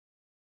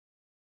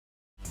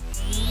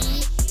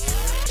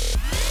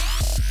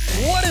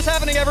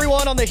happening,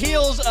 everyone? On the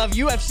heels of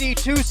UFC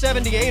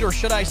 278, or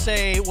should I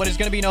say what is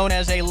going to be known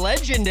as a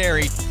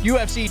legendary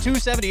UFC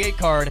 278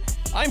 card,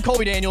 I'm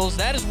Colby Daniels.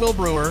 That is Will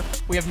Brewer.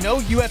 We have no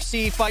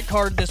UFC fight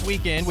card this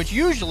weekend, which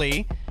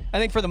usually, I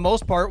think for the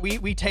most part,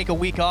 we take a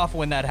week off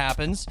when that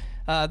happens.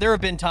 There have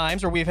been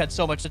times where we've had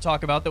so much to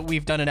talk about that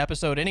we've done an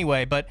episode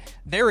anyway, but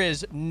there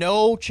is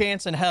no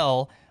chance in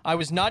hell I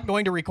was not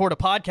going to record a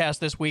podcast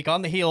this week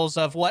on the heels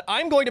of what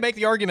I'm going to make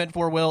the argument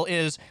for, Will,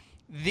 is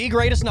the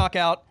greatest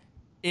knockout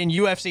in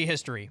UFC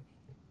history.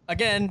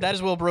 Again, that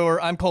is Will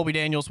Brewer. I'm Colby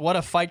Daniels. What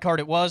a fight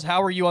card it was.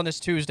 How are you on this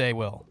Tuesday,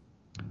 Will?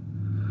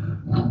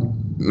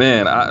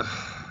 Man,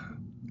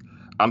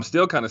 I'm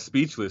still kind of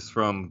speechless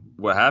from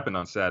what happened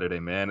on Saturday,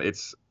 man.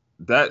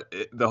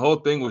 The whole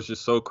thing was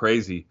just so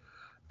crazy.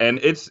 And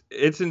it's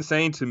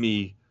insane to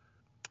me,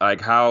 like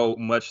how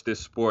much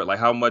this sport, like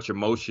how much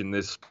emotion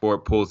this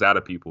sport pulls out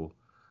of people.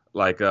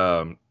 Like,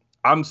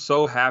 I'm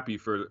so happy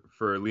for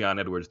Leon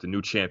Edwards, the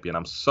new champion.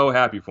 I'm so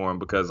happy for him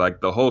because, like,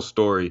 the whole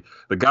story,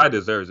 the guy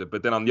deserves it.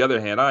 But then on the other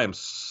hand, I am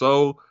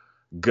so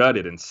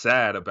gutted and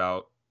sad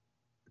about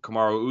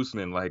Kamaru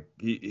Usman. Like,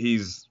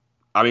 he's,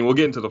 I mean, we'll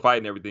get into the fight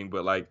and everything,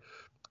 but like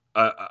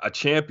a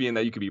champion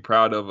that you could be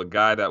proud of, a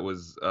guy that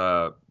was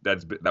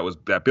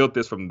that built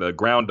this from the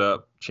ground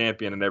up,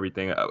 champion and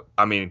everything.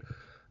 I mean,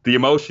 the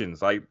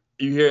emotions, like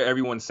you hear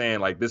everyone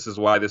saying, like, this is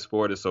why this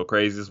sport is so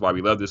crazy. This is why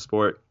we love this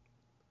sport.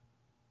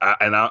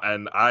 And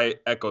I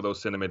echo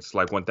those sentiments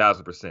like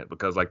 1,000%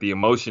 because like the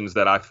emotions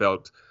that I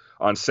felt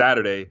on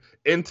Saturday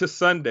into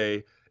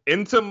Sunday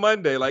into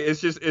Monday, like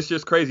it's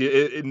just crazy.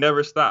 It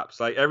never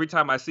stops. Like every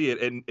time I see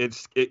it, and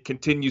it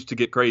continues to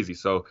get crazy.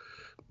 So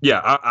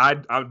yeah,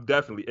 I'm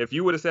definitely. If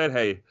you would have said,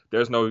 hey,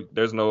 there's no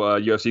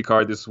UFC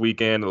card this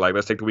weekend, like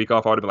let's take the week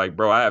off, I would have been like,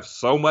 bro, I have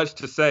so much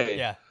to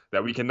say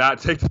that we cannot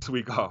take this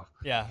week off.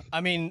 Yeah,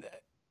 I mean,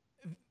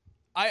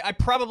 I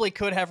probably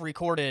could have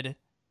recorded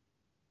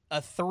a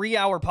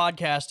 3-hour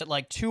podcast at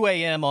like 2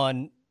 a.m.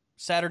 on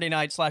Saturday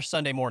night /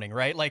 Sunday morning,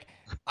 right? Like,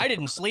 I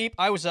didn't sleep.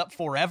 I was up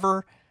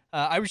forever.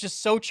 I was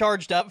just so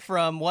charged up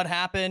from what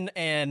happened.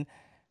 And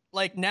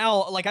like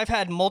now, like I've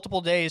had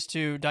multiple days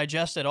to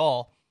digest it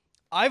all.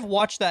 I've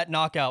watched that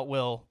knockout,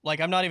 Will, like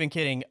I'm not even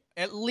kidding,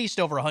 at least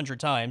over 100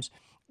 times.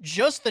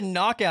 Just the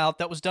knockout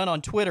that was done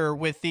on Twitter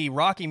with the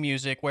Rocky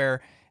music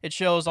where it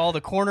shows all the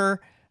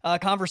corner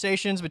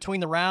conversations between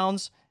the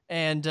rounds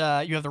and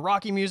you have the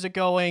Rocky music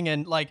going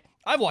and like,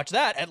 I've watched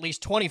that at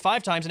least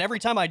 25 times, and every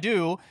time I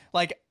do,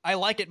 like, I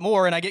like it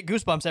more, and I get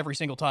goosebumps every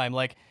single time.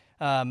 Like,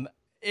 the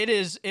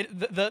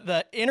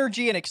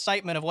energy and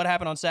excitement of what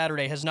happened on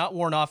Saturday has not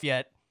worn off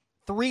yet,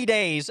 3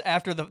 days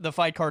after the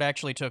fight card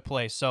actually took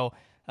place. So,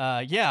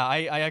 yeah,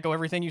 I echo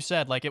everything you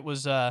said. Like, it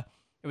was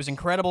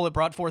incredible. It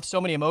brought forth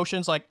so many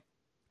emotions. Like,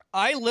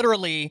 I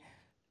literally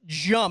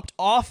jumped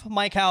off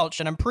my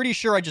couch, and I'm pretty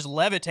sure I just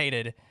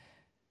levitated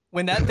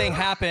when that thing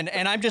happened,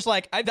 and I'm just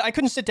like, I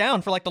couldn't sit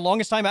down for like the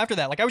longest time after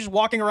that. Like I was just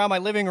walking around my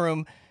living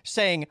room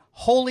saying,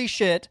 holy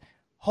shit,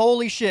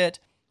 holy shit,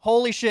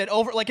 holy shit,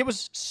 over, like it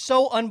was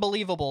so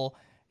unbelievable.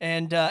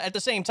 And at the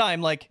same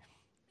time, like,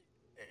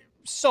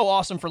 so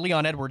awesome for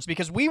Leon Edwards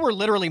because we were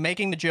literally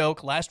making the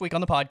joke last week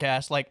on the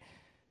podcast, like,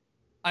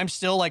 I'm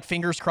still like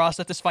fingers crossed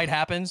that this fight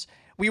happens.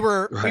 We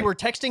were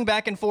texting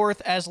back and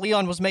forth as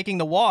Leon was making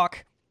the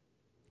walk,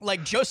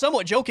 like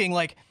somewhat joking,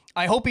 like,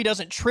 I hope he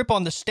doesn't trip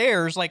on the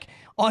stairs, like,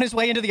 on his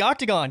way into the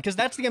octagon, because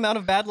that's the amount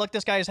of bad luck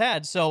this guy has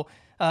had. So,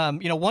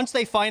 once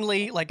they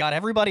finally, like, got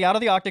everybody out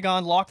of the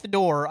octagon, locked the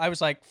door, I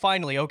was like,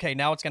 finally, okay,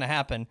 now it's going to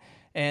happen.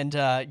 And,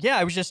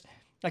 I was just,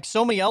 like,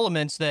 so many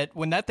elements that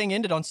when that thing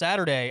ended on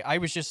Saturday, I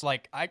was just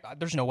like,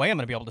 there's no way I'm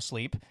going to be able to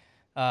sleep.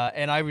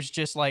 And I was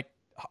just like,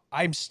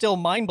 I'm still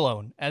mind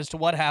blown as to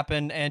what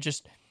happened and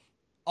just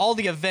all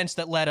the events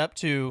that led up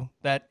to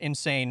that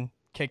insane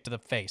kick to the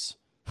face,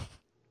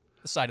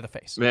 the side of the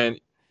face. Man.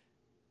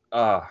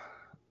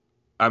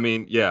 I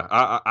mean, yeah,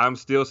 I'm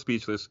still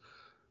speechless.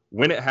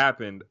 When it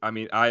happened, I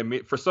mean,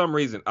 for some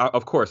reason,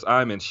 of course,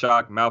 I'm in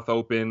shock, mouth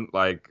open,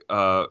 like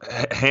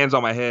hands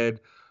on my head.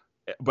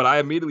 But I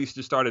immediately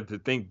just started to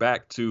think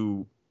back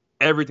to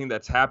everything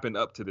that's happened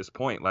up to this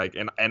point. Like,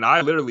 and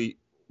I literally,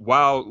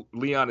 while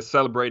Leon is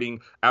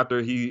celebrating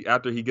after he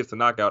gets the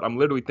knockout, I'm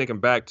literally thinking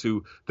back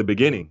to the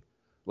beginning,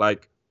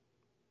 like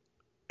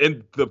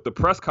in the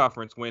press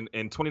conference when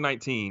in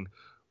 2019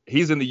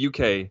 he's in the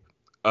UK.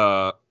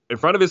 In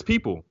front of his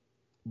people,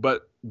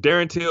 but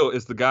Darren Till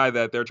is the guy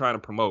that they're trying to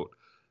promote.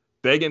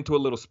 They get into a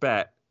little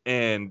spat,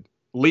 and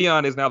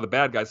Leon is now the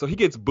bad guy. So he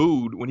gets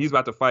booed when he's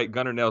about to fight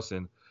Gunnar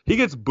Nelson. He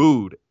gets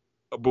booed,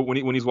 but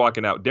when he's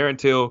walking out, Darren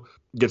Till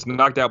gets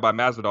knocked out by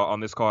Masvidal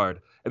on this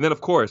card, and then of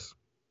course,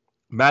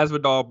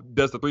 Masvidal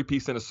does the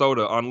 3-piece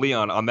Minnesota on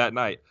Leon on that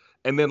night.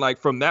 And then, like,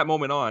 from that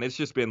moment on, it's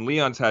just been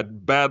Leon's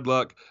had bad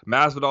luck.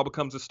 Masvidal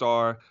becomes a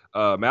star.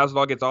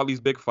 Masvidal gets all these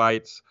big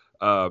fights.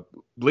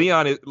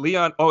 Leon.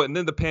 Oh, and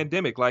then the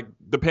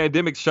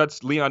pandemic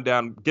shuts Leon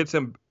down, gets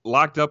him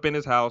locked up in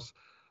his house.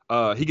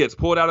 He gets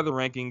pulled out of the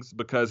rankings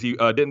because he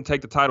didn't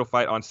take the title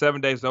fight on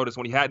 7 days' notice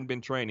when he hadn't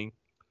been training.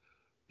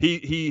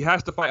 He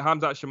has to fight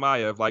Khamzat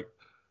Chimaev. Like,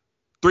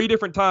 3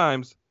 different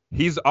times.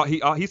 He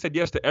said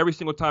yes to every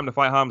single time to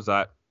fight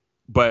Khamzat,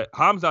 but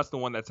Khamzat's the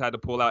one that's had to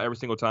pull out every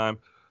single time.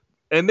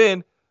 And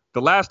then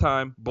the last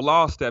time,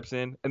 Bilal steps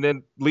in, and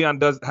then Leon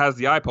has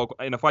the eye poke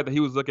in a fight that he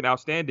was looking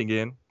outstanding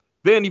in.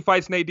 Then he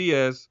fights Nate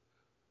Diaz,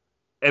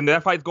 and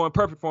that fight's going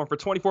perfect for him for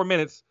 24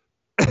 minutes.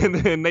 And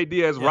then Nate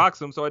Diaz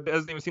rocks him, so it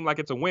doesn't even seem like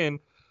it's a win.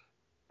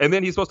 And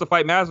then he's supposed to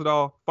fight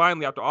Masvidal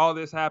finally after all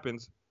this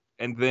happens,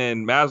 and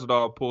then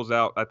Masvidal pulls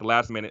out at the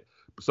last minute.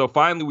 So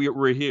finally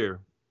we're here,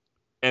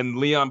 and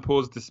Leon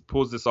pulls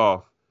this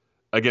off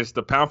against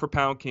the pound for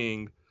pound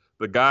king,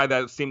 the guy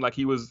that seemed like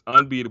he was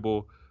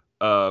unbeatable,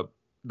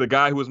 the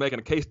guy who was making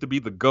a case to be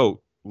the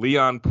GOAT.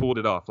 Leon pulled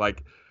it off.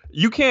 Like,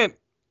 you can't,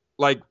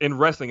 like, in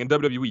wrestling, in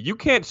WWE, you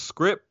can't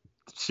script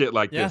shit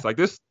like this. Like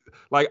this,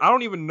 like, I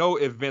don't even know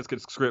if Vince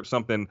could script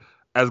something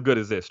as good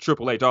as this.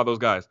 Triple H, all those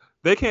guys,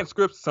 they can't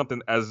script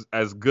something as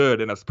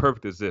good and as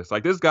perfect as this.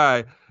 Like, this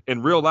guy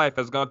in real life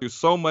has gone through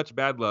so much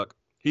bad luck.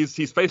 He's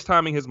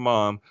FaceTiming his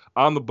mom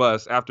on the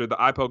bus after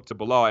the eye poke to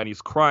Bilal, and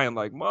he's crying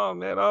like, "Mom,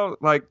 man, oh,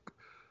 like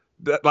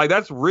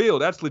that's real,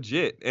 that's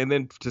legit." And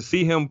then to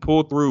see him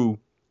pull through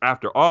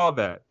after all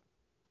that,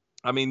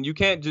 I mean, you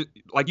can't just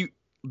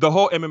the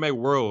whole MMA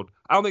world.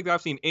 I don't think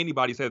I've seen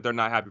anybody say that they're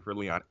not happy for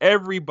Leon.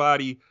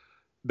 Everybody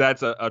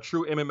that's a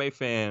true MMA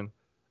fan,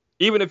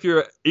 even if you're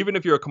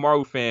a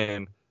Kamaru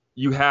fan,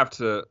 you have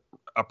to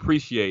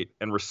appreciate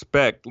and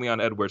respect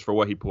Leon Edwards for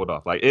what he pulled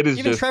off. Like, it is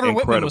even just Trevor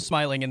incredible. Whitman was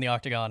smiling in the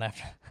octagon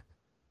after.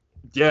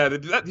 Yeah,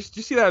 did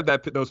you see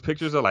those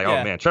pictures are like,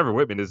 oh man, Trevor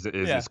Whitman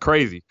is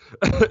crazy.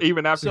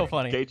 Even after so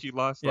funny. Gaethje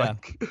lost,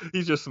 like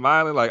he's just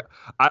smiling. Like,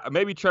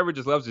 maybe Trevor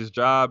just loves his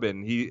job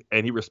and he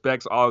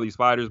respects all these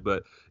fighters.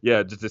 But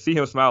yeah, just to see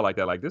him smile like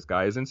that, like, this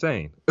guy is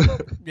insane.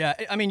 Yeah,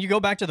 I mean, you go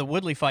back to the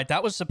Woodley fight.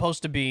 That was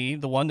supposed to be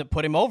the one that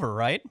put him over,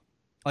 right?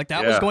 Like,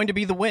 that was going to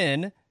be the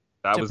win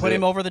to put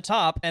him over the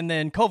top, and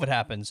then COVID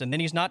happens, and then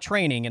he's not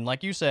training, and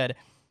like you said,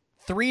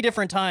 3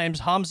 different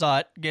times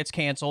Khamzat gets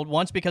canceled.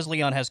 Once because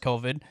Leon has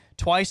COVID,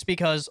 twice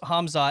because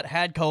Khamzat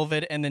had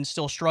COVID and then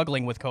still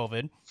struggling with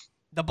COVID.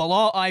 The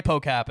Bilal eye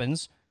poke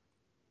happens,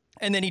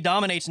 and then he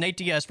dominates Nate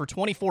Diaz for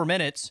 24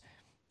 minutes.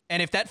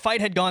 And if that fight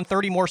had gone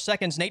 30 more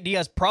seconds, Nate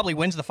Diaz probably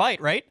wins the fight,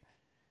 right?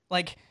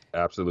 Like,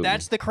 absolutely.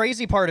 That's the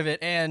crazy part of it,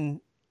 and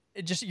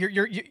it just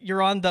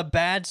you're on the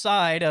bad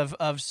side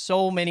of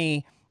so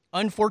many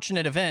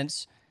unfortunate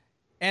events.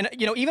 And,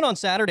 you know, even on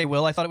Saturday,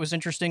 Will, I thought it was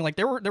interesting. Like,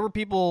 there were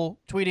people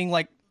tweeting,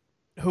 like,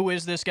 who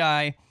is this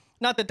guy?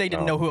 Not that they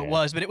didn't know who it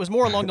was, but it was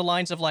more along the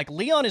lines of, like,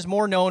 Leon is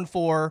more known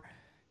for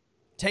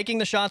taking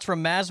the shots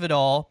from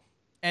Masvidal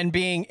and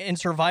being in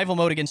survival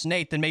mode against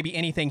Nate than maybe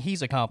anything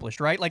he's accomplished,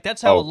 right? Like,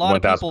 that's how a lot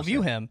of people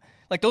view him.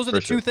 Like, those are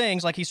the two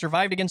things. Like, he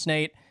survived against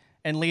Nate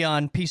and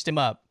Leon pieced him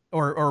up,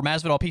 or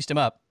Masvidal pieced him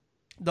up.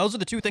 Those are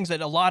the two things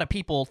that a lot of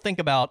people think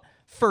about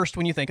first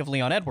when you think of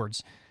Leon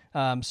Edwards.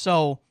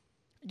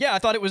 Yeah, I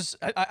thought it was.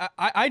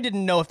 I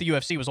didn't know if the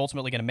UFC was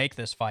ultimately going to make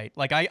this fight.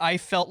 Like, I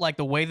felt like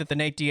the way that the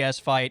Nate Diaz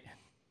fight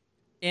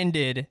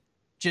ended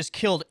just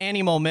killed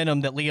any momentum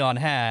that Leon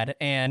had,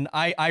 and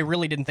I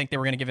really didn't think they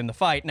were going to give him the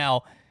fight.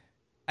 Now,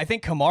 I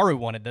think Kamaru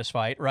wanted this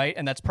fight, right?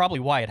 And that's probably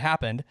why it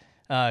happened,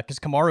 because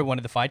Kamaru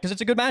wanted the fight, because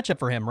it's a good matchup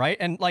for him, right?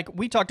 And, like,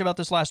 we talked about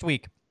this last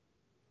week.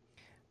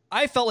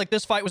 I felt like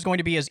this fight was going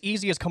to be as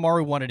easy as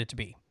Kamaru wanted it to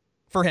be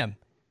for him.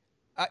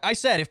 I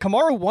said, if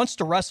Kamaru wants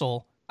to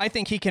wrestle, I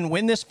think he can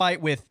win this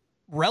fight with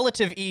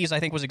relative ease,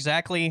 I think was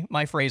exactly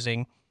my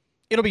phrasing.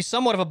 It'll be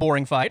somewhat of a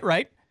boring fight,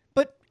 right?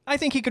 But I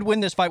think he could win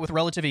this fight with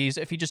relative ease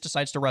if he just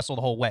decides to wrestle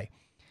the whole way.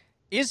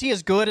 Is he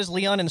as good as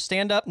Leon in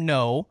stand-up?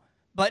 No.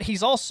 But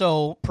he's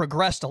also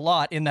progressed a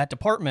lot in that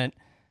department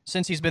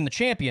since he's been the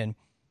champion.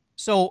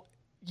 So,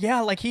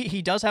 yeah, like,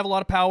 he does have a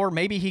lot of power.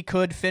 Maybe he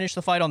could finish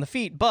the fight on the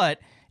feet,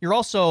 but you're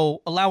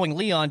also allowing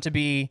Leon to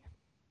be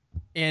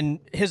in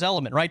his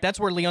element, right? That's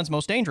where Leon's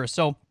most dangerous.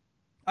 So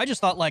I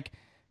just thought, like,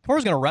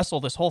 Kamaru's going to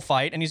wrestle this whole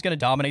fight, and he's going to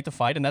dominate the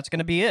fight, and that's going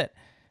to be it,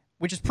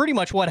 which is pretty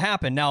much what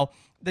happened. Now,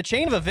 the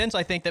chain of events,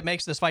 I think, that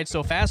makes this fight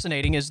so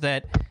fascinating is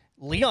that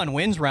Leon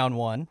wins round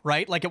 1,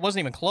 right? Like, it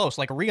wasn't even close.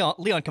 Like,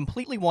 Leon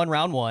completely won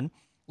round 1.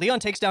 Leon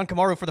takes down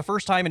Kamaru for the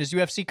first time in his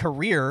UFC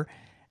career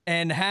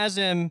and has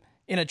him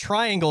in a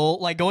triangle,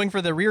 like, going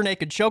for the rear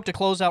naked choke to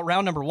close out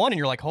round number 1, and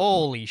you're like,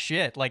 holy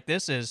shit, like,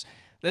 this is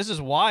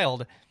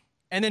wild.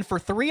 And then for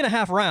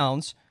 3.5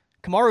 rounds,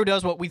 Kamaru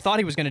does what we thought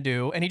he was going to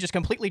do, and he just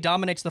completely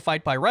dominates the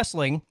fight by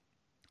wrestling,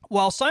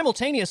 while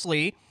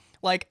simultaneously,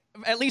 like,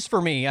 at least for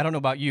me, I don't know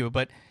about you,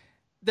 but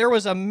there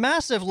was a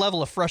massive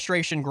level of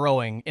frustration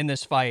growing in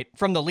this fight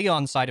from the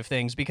Leon side of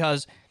things,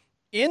 because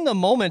in the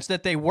moments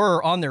that they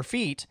were on their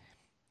feet,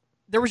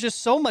 there was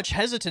just so much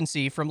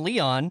hesitancy from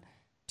Leon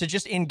to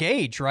just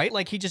engage, right?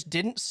 Like, he just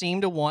didn't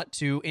seem to want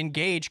to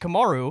engage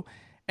Kamaru,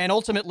 and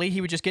ultimately he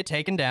would just get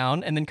taken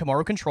down, and then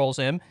Kamaru controls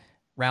him,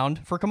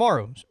 round for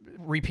Kamaru.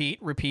 Repeat.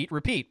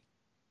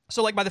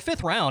 So, like, by the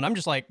 5th round, I'm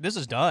just like, this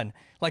is done.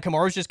 Like,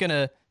 Kamaru's just going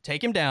to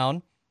take him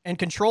down and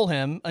control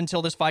him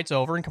until this fight's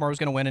over, and Kamaru's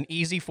going to win an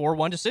easy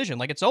 4-1 decision.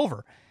 Like, it's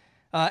over.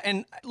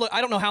 And look,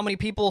 I don't know how many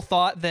people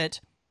thought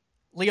that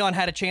Leon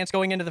had a chance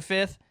going into the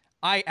 5th.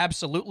 I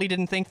absolutely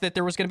didn't think that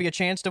there was going to be a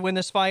chance to win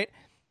this fight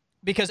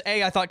because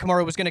A, I thought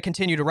Kamaru was going to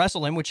continue to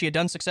wrestle him, which he had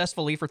done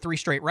successfully for 3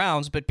 straight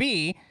rounds. But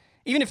B,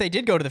 even if they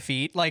did go to the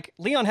feet, like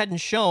Leon hadn't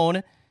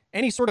shown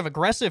any sort of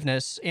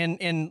aggressiveness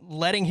in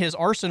letting his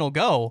arsenal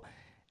go.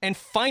 And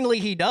finally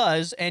he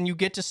does, and you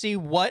get to see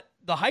what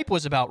the hype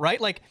was about, right?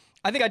 Like,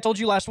 I think I told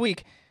you last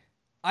week,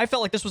 I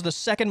felt like this was the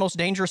second most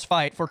dangerous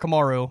fight for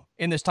Kamaru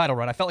in this title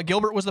run. I felt like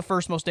Gilbert was the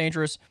first most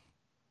dangerous.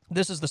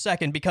 This is the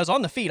second, because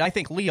on the feet, I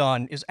think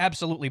Leon is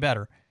absolutely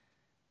better.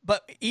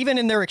 But even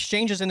in their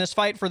exchanges in this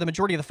fight, for the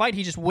majority of the fight,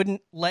 he just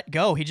wouldn't let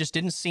go. He just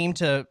didn't seem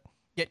to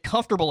get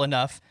comfortable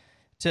enough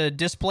to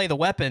display the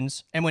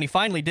weapons. And when he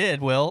finally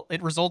did, Will,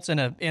 it results in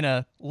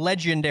a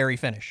legendary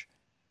finish.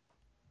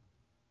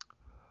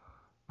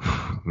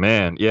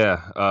 Man,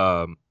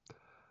 yeah.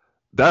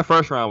 That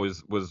first round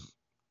was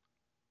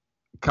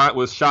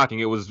shocking.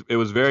 It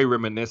was very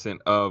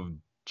reminiscent of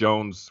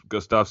Jones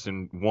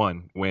Gustafsson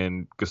 1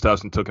 when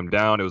Gustafsson took him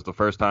down. It was the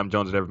first time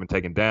Jones had ever been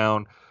taken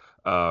down.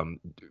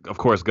 Of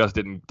course, Gus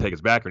didn't take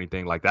his back or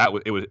anything like that.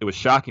 It was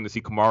shocking to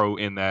see Kamaru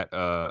in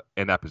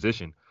that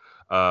position.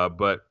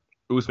 But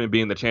Usman,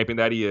 being the champion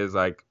that he is,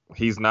 like,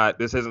 he's not.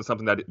 This isn't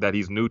something that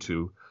he's new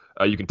to.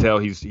 You can tell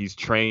he's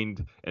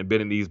trained and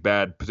been in these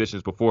bad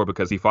positions before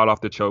because he fought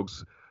off the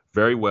chokes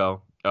very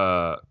well.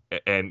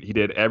 And he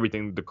did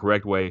everything the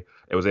correct way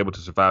and was able to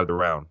survive the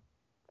round.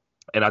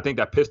 And I think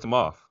that pissed him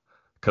off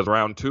because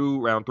round 2,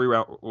 round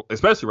 3,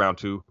 especially round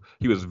 2,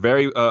 he was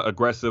very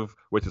aggressive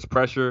with his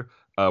pressure,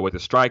 with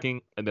his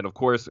striking. And then, of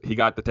course, he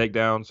got the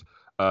takedowns,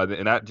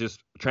 and that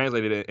just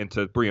translated it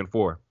into 3 and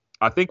 4.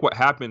 I think what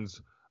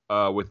happens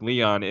with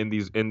Leon in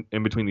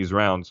between these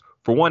rounds,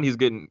 for one, he's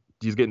getting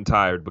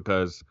tired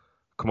because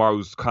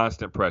Kamaru's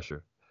constant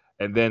pressure.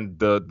 And then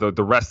the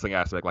wrestling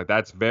aspect, like,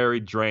 that's very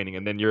draining.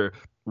 And then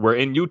we're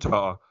in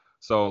Utah,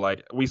 so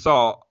like we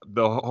saw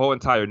the whole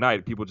entire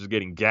night people just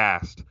getting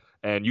gassed.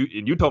 And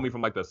you told me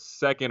from like the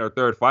second or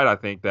third fight, I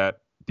think, that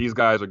these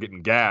guys are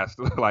getting gassed.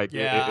 Like,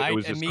 yeah, it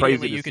was just immediately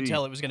crazy to you could see.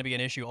 tell it was going to be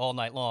an issue all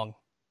night long.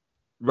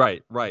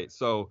 Right.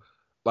 So,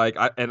 like,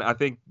 I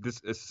think the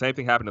same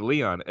thing happened to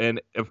Leon,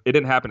 and if it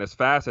didn't happen as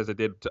fast as it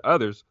did to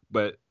others,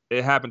 but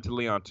it happened to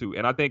Leon too.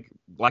 And I think,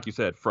 like you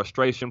said,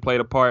 frustration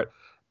played a part.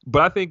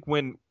 But I think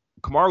when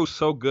Kamaru's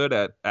so good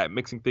at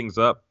mixing things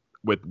up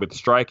with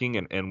striking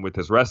and with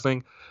his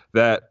wrestling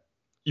that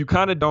you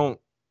kind of don't.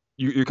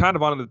 You're kind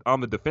of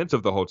on the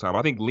defensive the whole time.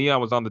 I think Leon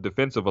was on the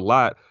defensive a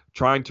lot,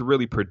 trying to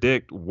really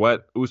predict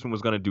what Usman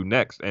was going to do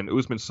next. And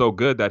Usman's so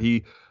good that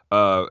he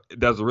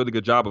does a really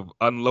good job of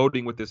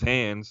unloading with his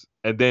hands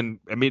and then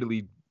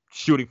immediately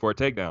shooting for a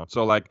takedown.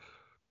 So, like,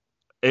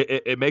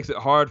 it makes it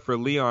hard for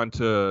Leon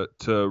to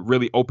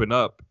really open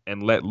up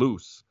and let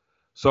loose.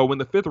 So when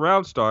the 5th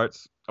round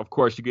starts, of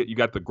course, you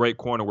got the great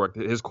corner work.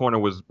 His corner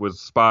was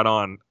spot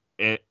on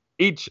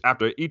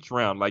after each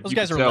round. Like, Those you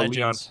guys could are tell legends.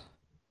 Leon,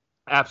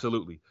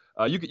 absolutely.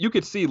 You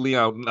could see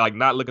Leon, like,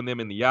 not looking them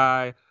in the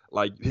eye.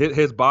 Like,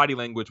 his body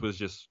language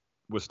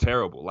was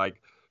terrible.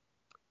 Like,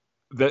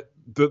 the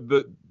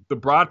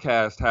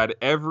broadcast had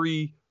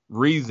every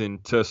reason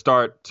to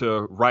start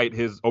to write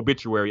his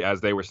obituary,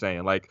 as they were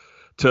saying, like,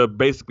 to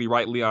basically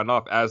write Leon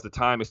off as the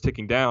time is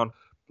ticking down.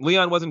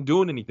 Leon wasn't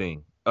doing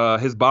anything.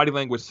 His body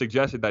language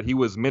suggested that he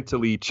was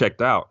mentally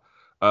checked out.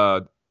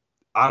 I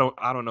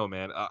don't know,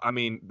 man. I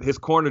mean, his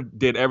corner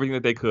did everything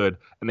that they could,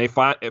 and they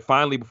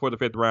finally, before the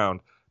 5th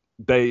round,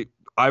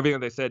 everything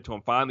that they said to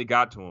him finally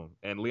got to him,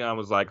 and Leon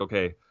was like,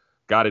 okay,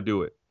 got to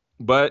do it.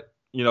 But,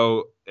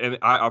 and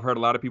I've heard a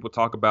lot of people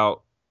talk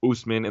about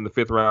Usman in the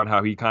 5th round,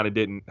 how he kind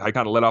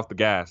of let off the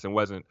gas and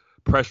wasn't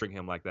pressuring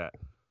him like that.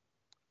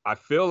 I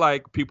feel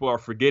like people are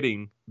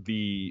forgetting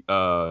the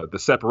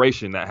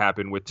separation that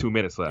happened with 2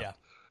 minutes left.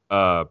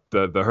 Yeah.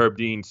 The Herb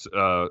Dean's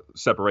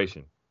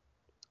separation.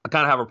 I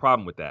kind of have a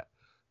problem with that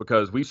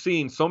because we've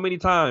seen so many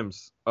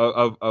times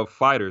of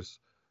fighters,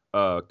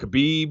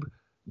 Khabib,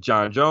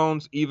 John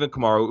Jones, even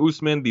Kamaru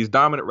Usman, these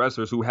dominant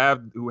wrestlers who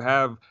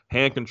have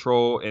hand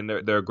control and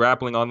they're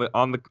grappling on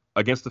the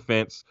against the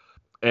fence.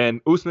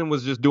 And Usman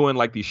was just doing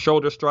like these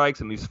shoulder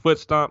strikes and these foot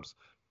stomps.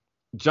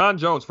 John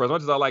Jones, for as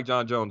much as I like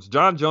John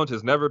Jones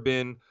has never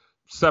been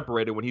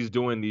separated when he's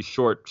doing these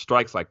short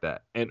strikes like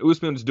that. And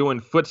Usman's doing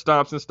foot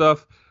stomps and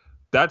stuff.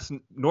 That's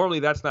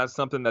not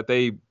something that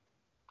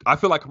I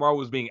feel like Kamaru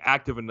was being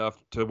active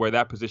enough to where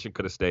that position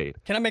could have stayed.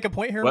 Can I make a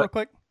point here real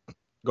quick?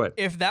 Go ahead.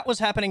 If that was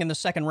happening in the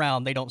 2nd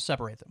round, they don't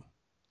separate them.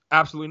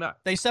 Absolutely not.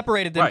 They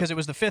separated them because it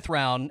was the 5th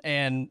round,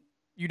 and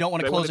you don't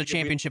want to close a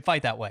championship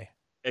fight that way.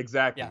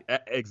 Exactly. Yeah.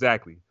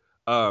 Exactly.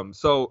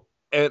 So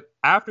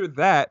after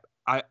that,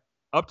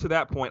 up to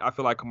that point, I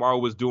feel like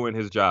Kamaru was doing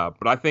his job.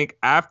 But I think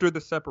after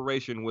the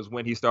separation was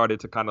when he started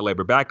to kind of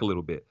labor back a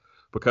little bit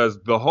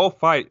because the whole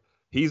fight,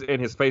 he's in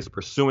his face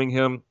pursuing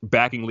him,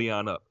 backing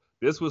Leon up.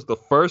 This was the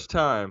first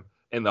time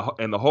in the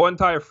whole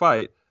entire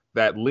fight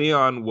that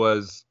Leon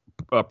was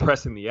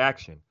pressing the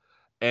action.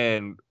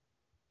 And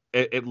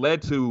it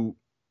led to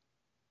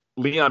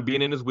Leon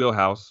being in his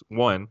wheelhouse,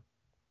 one.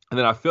 And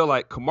then I feel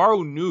like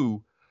Kamaru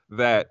knew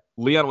that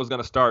Leon was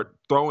going to start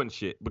throwing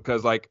shit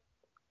because, like,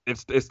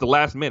 it's the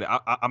last minute.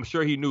 I'm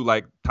sure he knew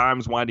like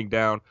time's winding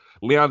down.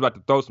 Leon's about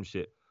to throw some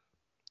shit.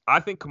 I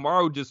think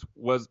Kamaru just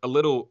was a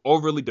little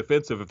overly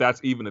defensive, if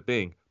that's even a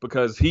thing,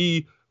 because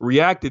he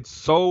reacted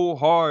so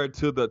hard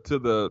to the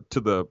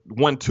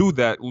 1-2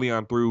 that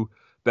Leon threw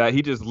that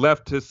he just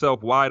left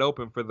himself wide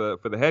open for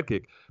the head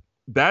kick.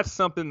 That's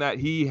something that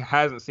he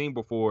hasn't seen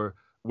before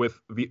with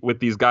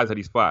these guys that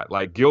he's fought.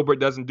 Like Gilbert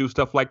doesn't do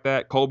stuff like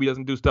that. Colby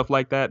doesn't do stuff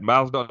like that.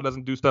 Miles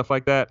doesn't do stuff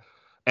like that.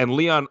 And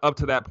Leon, up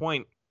to that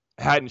point,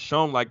 hadn't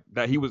shown like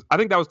that he was. I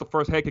think that was the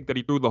first head kick that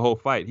he threw the whole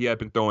fight. He had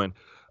been throwing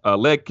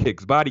leg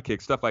kicks, body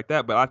kicks, stuff like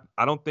that. But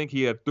I don't think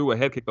he had threw a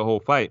head kick the whole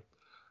fight.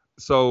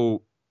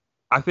 So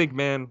I think,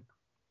 man,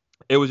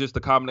 it was just a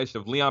combination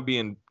of Leon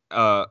being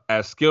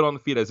as skilled on the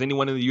feet as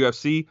anyone in the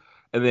UFC,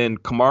 and then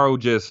Kamaru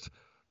just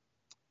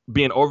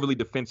being overly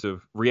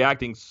defensive,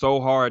 reacting so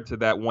hard to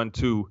that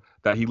 1-2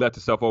 that he left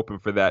himself open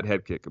for that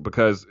head kick.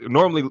 Because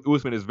normally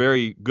Usman is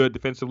very good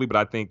defensively, but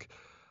I think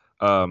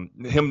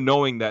him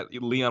knowing that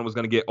Leon was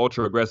going to get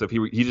ultra aggressive,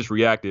 he just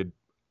reacted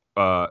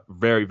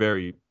very,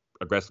 very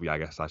aggressively, I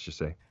guess I should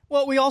say.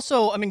 Well, we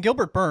also, I mean,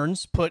 Gilbert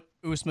Burns put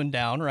Usman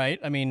down, right?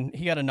 I mean,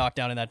 he got a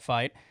knockdown in that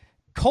fight.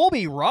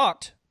 Colby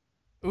rocked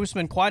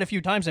Usman quite a few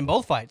times in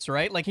both fights,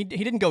 right? Like, he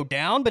didn't go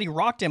down, but he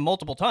rocked him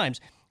multiple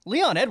times.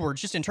 Leon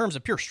Edwards, just in terms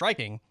of pure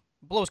striking,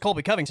 blows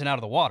Colby Covington out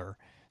of the water.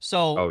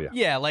 So,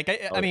 yeah, like,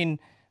 I mean,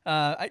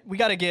 we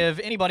got to give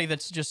anybody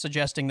that's just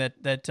suggesting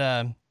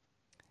that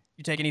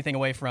you take anything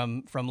away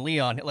from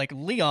Leon. Like,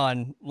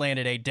 Leon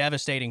landed a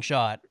devastating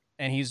shot,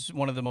 and he's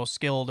one of the most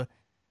skilled,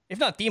 if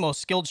not the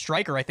most skilled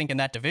striker, I think, in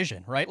that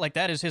division, right? Like,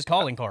 that is his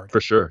calling card.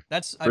 For sure.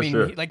 That's, I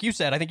mean, like you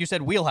said, I think you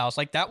said wheelhouse.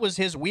 Like, that was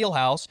his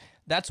wheelhouse.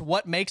 That's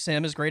what makes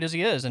him as great as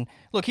he is. And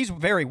look, he's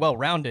very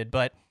well-rounded,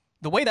 but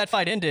the way that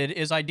fight ended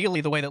is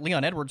ideally the way that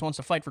Leon Edwards wants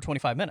to fight for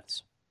 25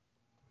 minutes.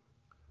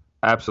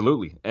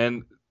 Absolutely.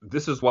 And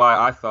this is why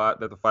I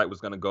thought that the fight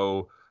was going to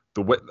go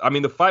the way, I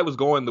mean, the fight was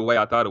going the way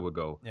I thought it would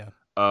go. Yeah.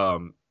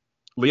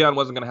 Leon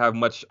wasn't going to have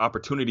much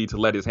opportunity to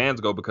let his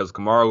hands go because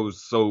Kamaru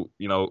was so,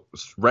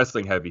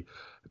 wrestling heavy.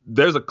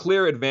 There's a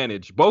clear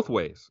advantage both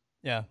ways.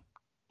 Yeah.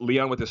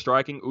 Leon with his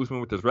striking, Usman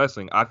with his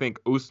wrestling. I think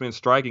Usman's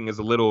striking is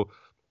a little,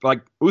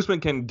 like,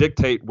 Usman can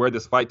dictate where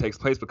this fight takes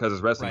place because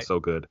his wrestling's so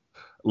good.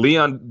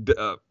 Leon,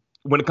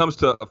 when it comes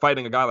to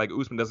fighting a guy like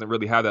Usman, doesn't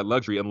really have that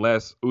luxury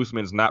unless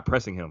Usman's not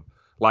pressing him,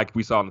 like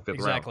we saw in the fifth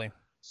round. Exactly.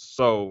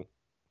 So,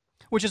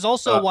 which is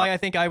also why I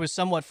think I was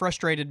somewhat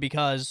frustrated,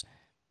 because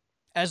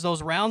as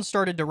those rounds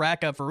started to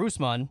rack up for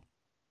Usman,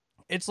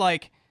 it's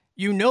like,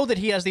 you know that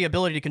he has the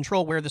ability to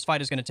control where this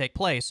fight is going to take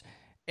place,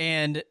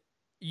 and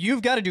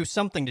you've got to do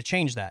something to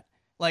change that.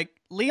 Like,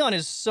 Leon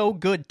is so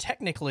good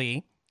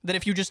technically that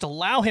if you just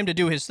allow him to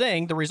do his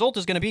thing, the result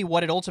is going to be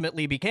what it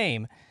ultimately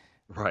became.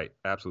 Right,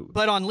 absolutely.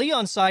 But on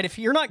Leon's side, if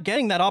you're not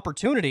getting that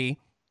opportunity,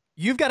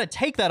 you've got to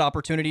take that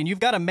opportunity and you've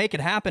got to make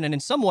it happen. And in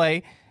some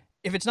way,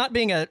 if it's not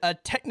being a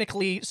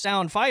technically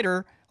sound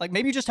fighter, like,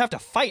 maybe you just have to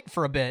fight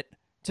for a bit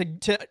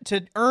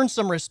to earn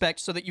some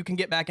respect so that you can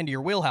get back into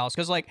your wheelhouse.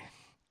 Because, like,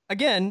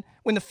 again,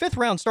 when the fifth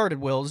round started,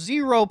 Will,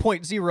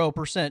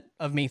 0.0%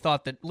 of me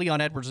thought that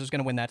Leon Edwards was going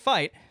to win that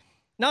fight.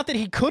 Not that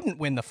he couldn't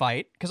win the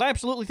fight, because I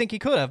absolutely think he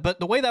could have, but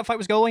the way that fight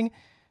was going,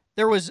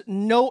 there was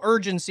no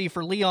urgency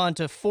for Leon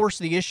to force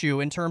the issue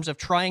in terms of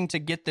trying to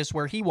get this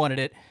where he wanted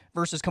it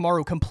versus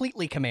Kamaru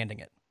completely commanding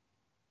it.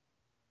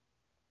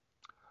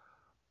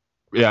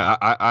 Yeah,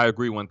 I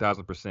agree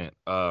 1,000%.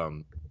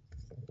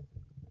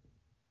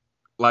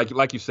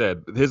 Like you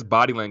said, his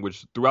body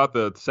language throughout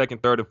the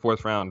second, third, and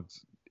fourth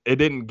rounds, it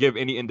didn't give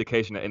any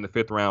indication that in the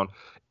fifth round,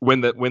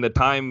 when the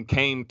time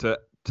came to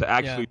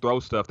actually throw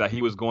stuff, that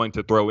he was going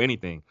to throw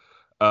anything.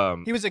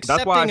 He was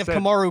accepting of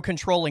Kamaru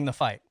controlling the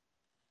fight.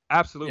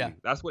 Absolutely. Yeah.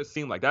 That's what it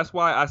seemed like. That's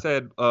why I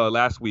said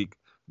last week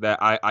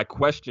that I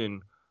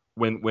question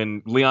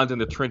when Leon's in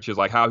the trenches,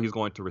 like, how he's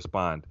going to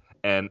respond.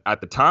 And at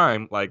the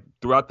time, like,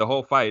 throughout the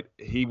whole fight,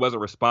 he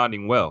wasn't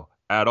responding well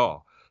at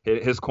all.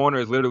 His corner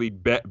is literally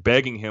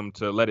begging him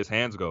to let his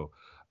hands go.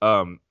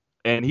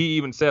 And he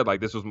even said,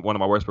 like, this was one of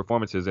my worst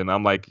performances. And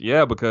I'm like,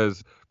 yeah,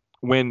 because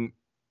when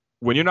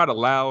you're not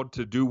allowed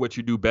to do what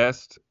you do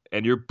best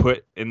and you're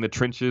put in the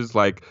trenches,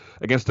 like,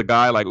 against a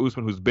guy like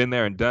Usman who's been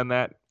there and done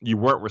that, you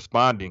weren't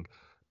responding.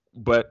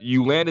 But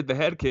you landed the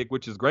head kick,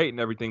 which is great and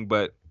everything.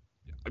 But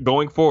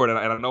going forward, and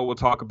I know we'll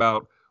talk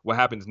about what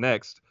happens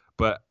next,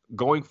 but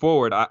going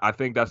forward, I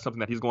think that's something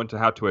that he's going to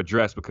have to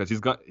address, because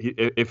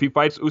if he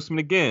fights Usman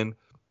again,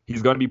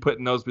 he's going to be put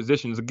in those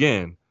positions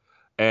again.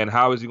 And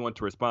how is he going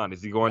to respond?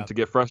 Is he going to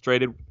get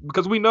frustrated?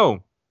 Because we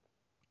know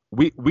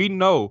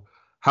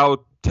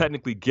how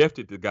technically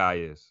gifted the guy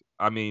is.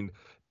 I mean,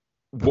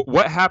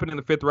 what happened in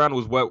the fifth round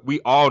was what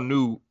we all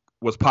knew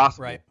was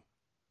possible. Right.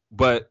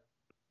 But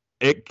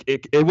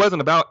it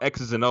wasn't about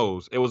X's and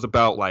O's. It was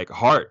about, like,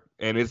 heart.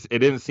 And it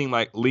didn't seem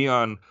like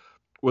Leon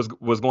was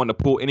going to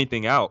pull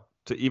anything out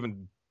to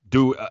even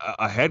do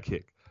a head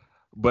kick.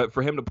 But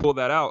for him to pull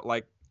that out,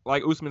 like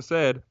Usman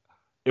said,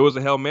 it was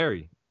a Hail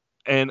Mary.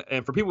 And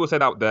for people who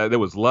said that there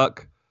was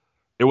luck,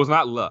 it was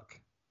not luck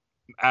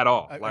at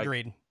all.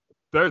 Agreed.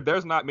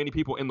 there's not many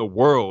people in the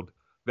world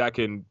that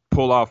can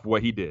pull off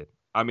what he did.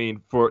 I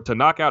mean, to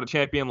knock out a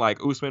champion like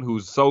Usman,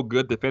 who's so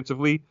good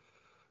defensively,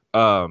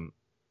 um,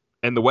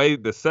 and the way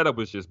the setup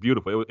was just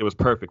beautiful. It was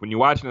perfect. When you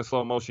watch it in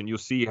slow motion, you'll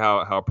see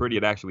how pretty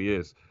it actually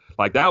is.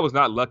 Like, that was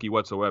not lucky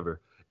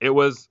whatsoever. It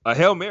was a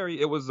Hail Mary.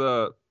 It was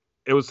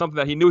something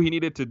that he knew he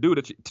needed to do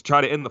to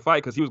try to end the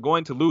fight, because he was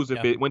going to lose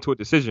if it went to a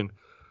decision.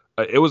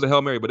 It was a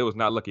Hail Mary, but it was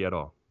not lucky at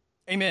all.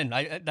 Amen.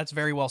 That's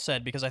very well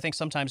said, because I think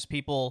sometimes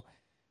people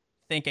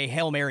think a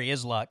Hail Mary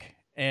is luck,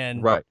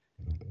 and right.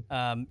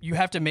 You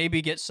have to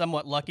maybe get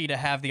somewhat lucky to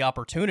have the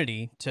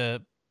opportunity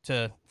to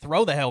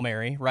throw the Hail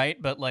Mary,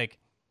 right? But like,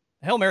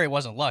 Hail Mary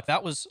wasn't luck.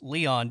 That was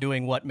Leon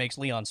doing what makes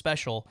Leon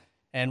special,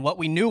 and what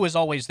we knew was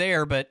always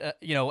there. But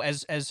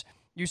as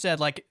you said,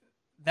 like,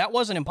 that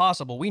wasn't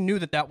impossible. We knew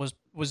that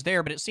was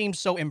there, but it seemed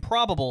so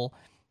improbable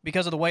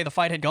because of the way the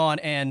fight had gone,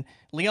 and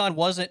Leon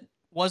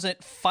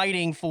wasn't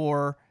fighting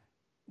for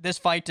this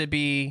fight to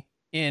be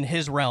in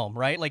his realm,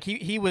 right? Like,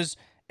 he was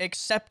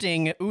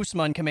accepting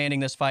Usman commanding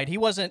this fight. He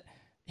wasn't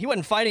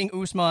fighting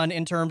Usman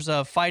in terms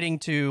of fighting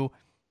to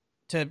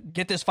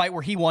get this fight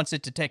where he wants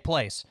it to take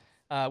place,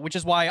 which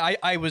is why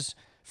I was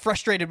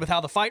frustrated with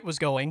how the fight was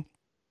going,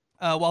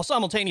 while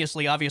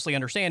simultaneously obviously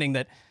understanding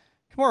that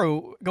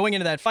Kamaru, going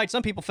into that fight,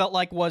 some people felt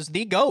like was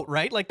the GOAT,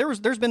 right? Like, there's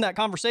been that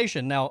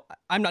conversation. Now,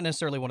 I'm not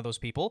necessarily one of those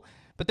people,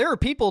 but there are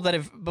people that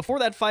have, before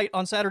that fight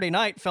on Saturday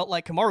night, felt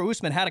like Kamaru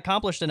Usman had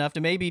accomplished enough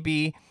to maybe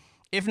be,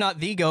 if not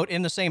the GOAT,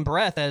 in the same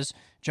breath as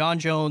John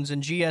Jones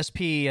and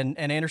GSP and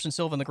Anderson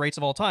Silva and the greats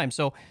of all time.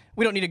 So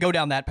we don't need to go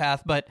down that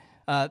path, but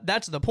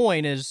that's the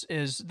point, is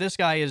this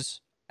guy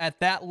is at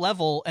that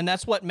level, and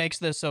that's what makes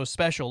this so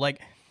special. Like,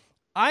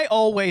 I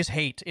always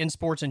hate in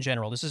sports in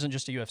general, this isn't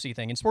just a UFC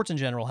thing, in sports in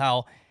general,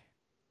 how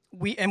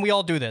we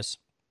all do this.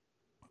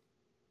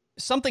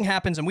 Something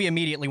happens and we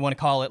immediately want to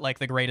call it like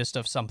the greatest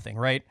of something,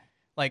 right?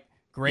 Like,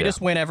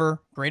 greatest win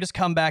ever, greatest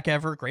comeback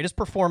ever, greatest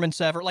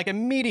performance ever. Like,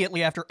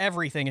 immediately after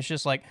everything, it's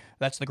just like,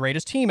 that's the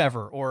greatest team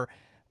ever, or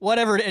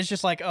whatever. It's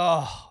just like,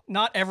 oh,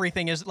 not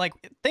everything is, like,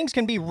 things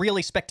can be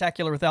really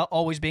spectacular without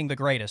always being the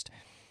greatest.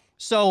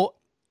 So,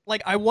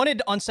 like, I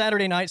wanted on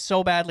Saturday night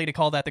so badly to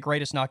call that the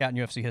greatest knockout in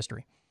UFC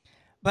history.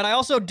 But I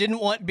also didn't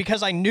want,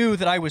 because I knew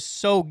that I was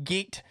so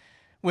geeked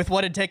with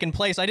what had taken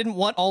place, I didn't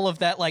want all of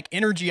that, like,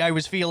 energy I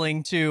was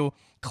feeling to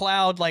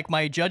cloud, like,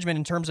 my judgment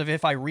in terms of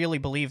if I really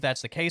believe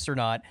that's the case or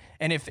not.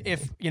 And if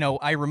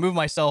I remove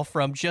myself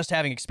from just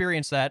having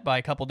experienced that by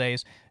a couple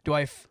days, do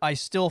I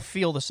still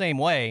feel the same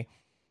way?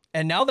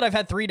 And now that I've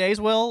had 3 days,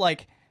 Will,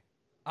 like,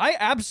 I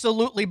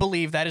absolutely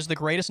believe that is the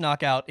greatest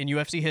knockout in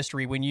UFC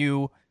history when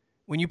you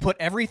put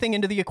everything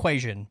into the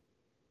equation.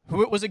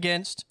 Who it was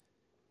against,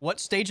 what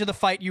stage of the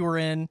fight you were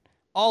in,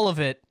 all of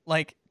it.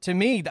 Like, to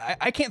me,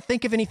 I can't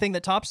think of anything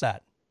that tops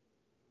that.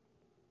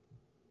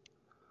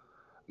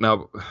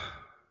 Now,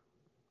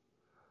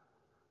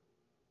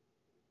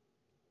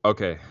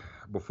 okay,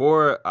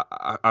 before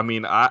I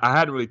mean, I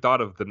hadn't really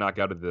thought of the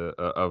knockout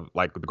of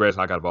like the greatest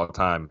knockout of all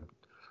time,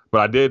 but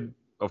I did.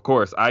 Of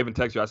course, I even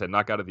texted you. I said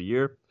knockout of the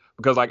year,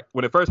 because, like,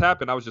 when it first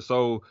happened, I was just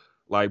so,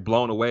 like,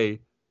 blown away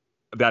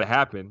that it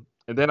happened,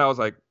 and then I was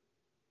like,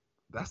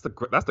 that's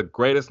the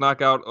greatest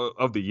knockout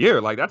of the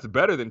year. Like, that's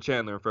better than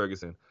Chandler and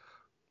Ferguson.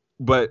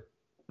 But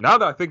now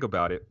that I think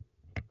about it,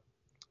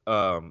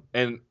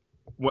 and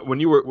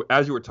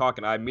as you were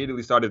talking, I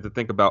immediately started to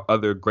think about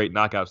other great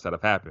knockouts that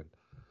have happened.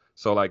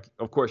 So, like,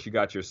 of course, you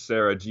got your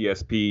Sarah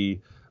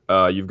GSP,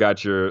 you've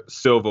got your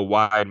Silva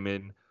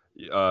Weidman,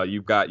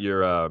 you've got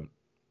your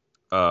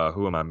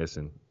who am I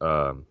missing?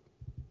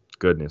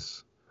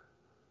 Goodness.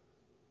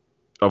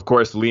 Of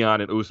course,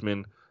 Leon and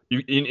Usman.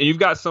 You've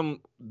got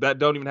some that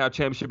don't even have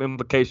championship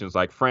implications,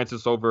 like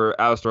Francis over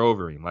Alistair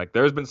Overeem. Like,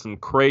 there's been some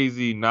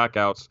crazy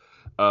knockouts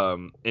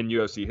in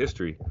UFC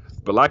history.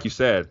 But like you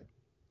said,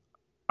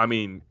 I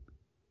mean,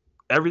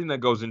 everything that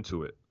goes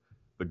into it,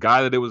 the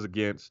guy that it was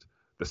against,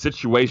 the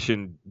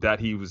situation that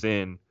he was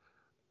in,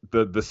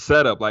 the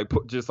setup, like,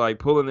 just like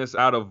pulling this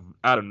out of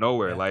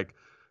nowhere. Yeah. Like,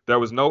 there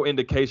was no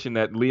indication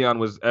that Leon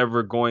was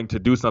ever going to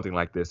do something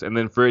like this. And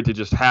then for it to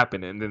just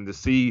happen, and then to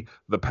see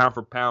the pound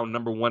for pound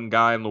 #1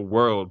 guy in the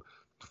world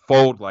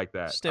fold like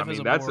that. Stiff as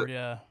a board,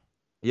 yeah.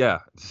 Yeah.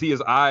 See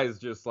his eyes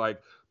just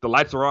like, the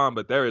lights are on,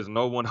 but there is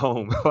no one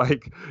home.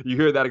 Like, you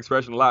hear that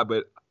expression a lot,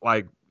 but,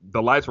 like,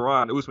 the lights were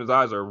on. Usman's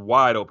eyes are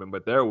wide open,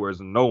 but there was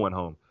no one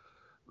home.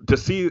 To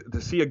see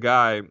a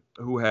guy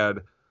who had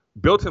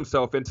built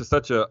himself into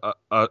such a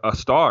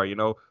star,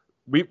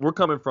 we're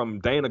coming from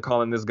Dana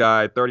calling this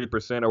guy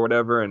 30% or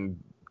whatever, and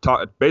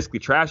basically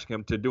trashing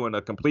him, to doing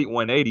a complete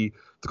 180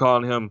 to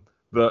calling him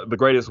the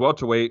greatest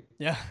welterweight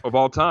of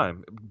all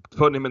time,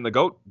 putting him in the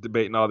GOAT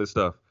debate and all this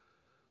stuff.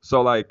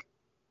 So, like,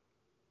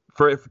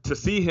 to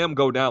see him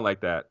go down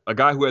like that, a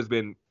guy who has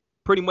been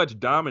pretty much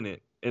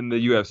dominant in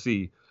the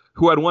UFC,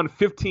 who had won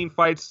 15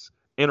 fights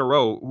in a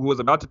row, who was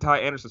about to tie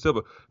Anderson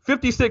Silva,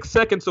 56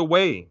 seconds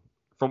away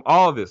from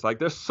all of this. Like,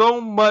 there's so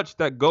much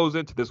that goes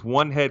into this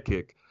one head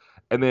kick,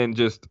 and then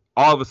just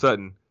all of a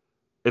sudden,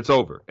 it's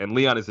over, and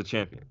Leon is the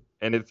champion,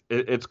 and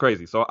it's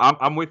crazy. So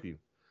I'm with you.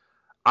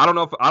 I don't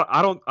know if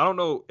I don't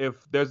know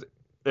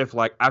if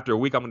like after a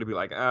week I'm gonna be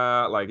like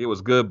it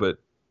was good, but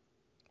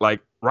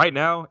like right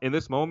now in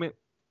this moment,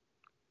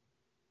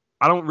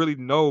 I don't really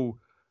know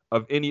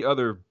of any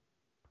other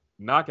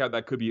knockout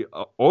that could be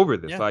over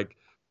this. Yeah, Like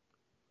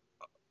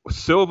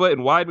Silva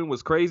and Weidman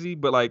was crazy,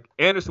 but like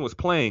Anderson was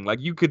playing. Like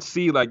you could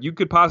see, like you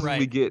could possibly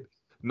right. get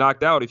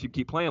knocked out if you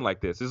keep playing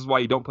like this. This is why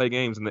you don't play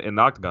games in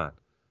the octagon.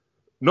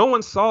 No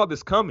one saw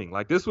this coming.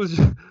 Like this was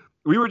just,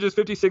 we were just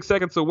 56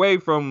 seconds away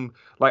from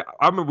like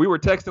I remember we were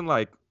texting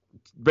like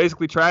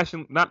basically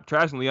trashing, not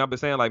trashing Leon, but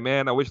saying like,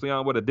 man, I wish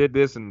Leon would have did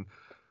this, and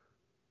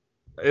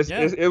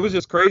Yeah, it was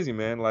just crazy,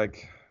 man.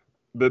 Like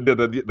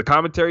the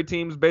commentary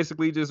teams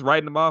basically just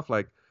writing them off,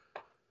 like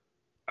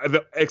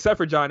except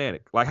for John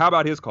Anik. Like how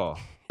about his call?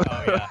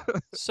 oh yeah,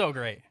 so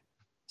great,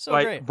 so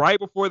Like great. right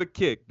before the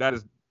kick, that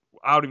is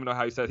I don't even know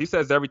how he says. He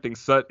says everything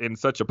in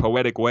such a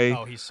poetic way.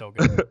 Oh, he's so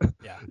good.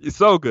 Yeah, It's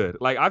so good.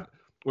 Like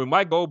when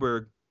Mike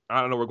Goldberg,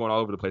 I don't know, we're going all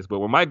over the place, but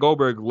when Mike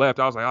Goldberg left,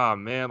 I was like, oh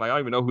man, like I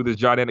don't even know who this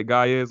John Anik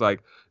guy is. Like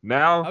I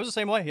now was the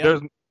same way. Yeah,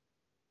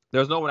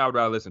 there's no one I would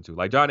rather listen to.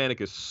 Like John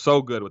Anik is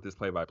so good with this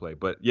play-by-play.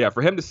 But yeah,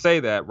 for him to say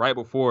that right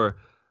before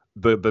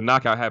the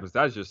knockout happens,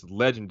 that's just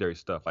legendary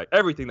stuff. Like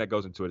everything that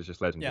goes into it is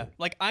just yeah. legendary.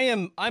 Like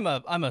I'm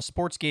a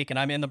sports geek, and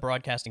I'm in the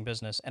broadcasting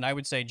business, and I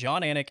would say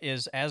John Anik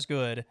is as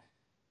good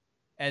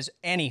as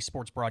any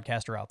sports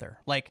broadcaster out there.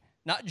 Like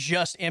not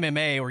just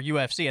MMA or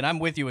UFC. And I'm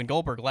with you. And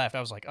Goldberg left. I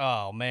was like,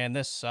 oh man,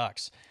 this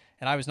sucks.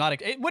 And I was not.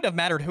 It wouldn't have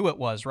mattered who it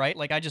was, right?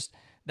 Like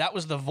that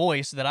was the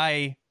voice that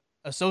I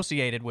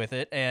associated with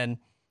it, and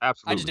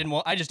Absolutely.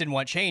 I just didn't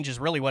want change. Is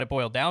really what it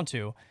boiled down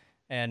to.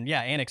 And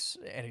yeah,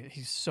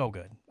 he's so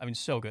good. I mean,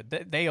 so good.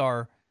 They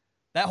are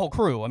that whole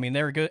crew. I mean,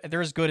 they're good.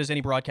 They're as good as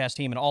any broadcast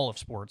team in all of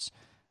sports.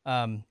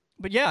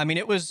 But yeah, I mean,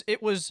 it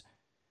was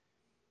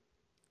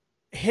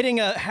hitting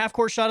a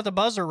half-court shot at the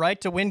buzzer,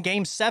 right, to win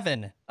Game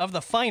 7 of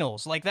the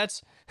finals. Like,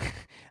 that's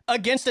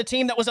against a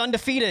team that was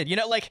undefeated. You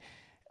know, like,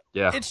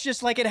 Yeah. it's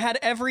just like it had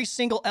every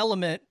single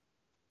element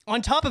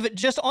on top of it,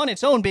 just on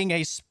its own being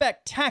a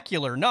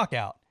spectacular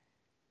knockout.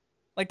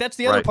 Like, that's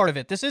the other Right. part of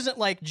it. This isn't,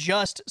 like,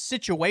 just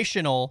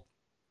situational,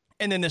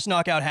 and then this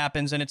knockout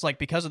happens, and it's like,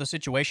 because of the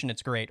situation,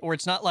 it's great. Or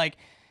it's not like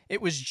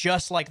it was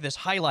just like this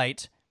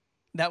highlight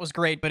that was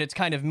great, but it's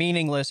kind of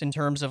meaningless in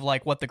terms of,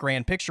 like, what the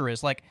grand picture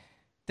is. Like,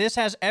 this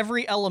has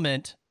every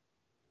element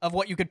of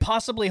what you could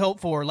possibly hope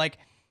for. Like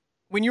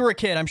when you were a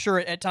kid, I'm sure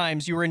at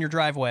times you were in your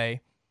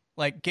driveway,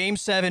 like Game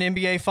 7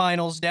 NBA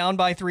Finals, down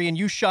by 3, and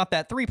you shot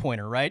that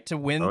 3-pointer, right, to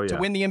win Oh, yeah. to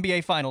win the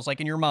NBA Finals.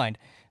 Like in your mind,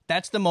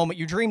 that's the moment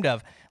you dreamed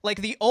of.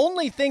 Like the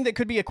only thing that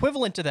could be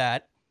equivalent to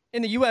that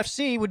in the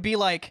UFC would be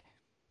like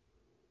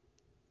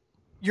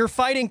you're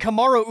fighting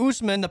Kamaru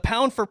Usman, the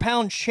pound for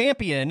pound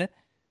champion,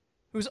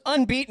 who's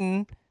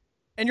unbeaten,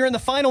 and you're in the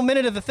final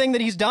minute of the thing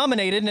that he's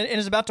dominated and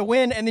is about to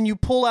win, and then you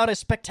pull out a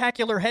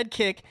spectacular head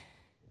kick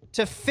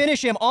to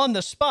finish him on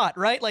the spot,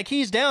 right? Like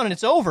he's down and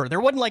it's over. There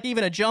wasn't like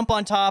even a jump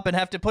on top and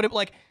have to put it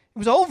like it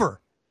was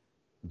over.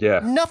 Yeah.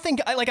 Nothing.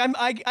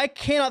 I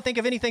cannot think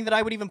of anything that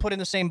I would even put in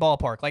the same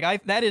ballpark.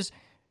 Like that is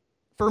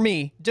for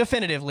me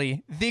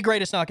definitively the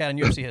greatest knockout in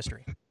UFC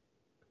history.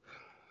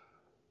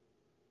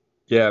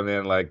 Yeah,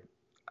 man. Like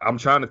I'm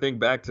trying to think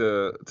back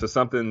to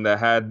something that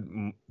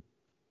had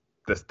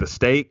the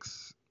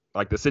stakes,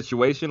 like the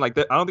situation. Like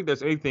I don't think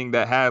there's anything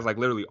that has like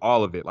literally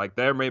all of it. Like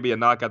there may be a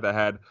knockout that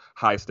had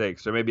high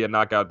stakes. There may be a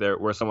knockout there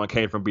where someone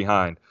came from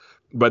behind,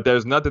 but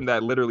there's nothing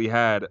that literally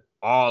had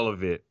all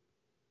of it.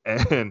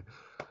 And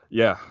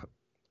yeah,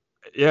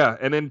 yeah.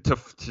 And then to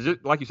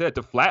just, like you said,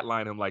 to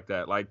flatline him like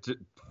that, like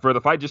for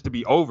the fight just to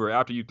be over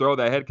after you throw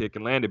that head kick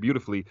and land it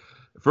beautifully,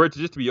 for it to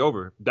just to be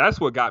over. That's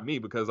what got me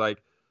because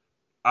like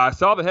I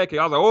saw the head kick,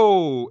 I was like,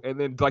 oh, and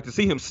then like to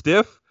see him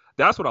stiff.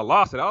 That's when I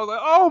lost it. I was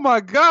like, oh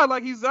my God,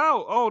 like he's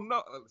out. Oh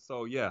no.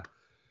 So yeah.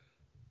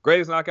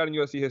 Greatest knockout in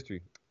UFC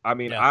history. I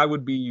mean, Yeah. I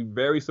would be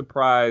very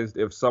surprised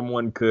if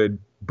someone could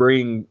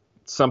bring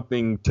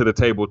something to the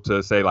table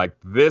to say like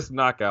this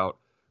knockout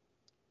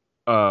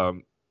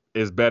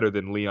is better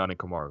than Leon and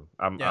Kamaru.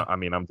 I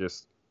mean,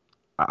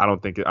 I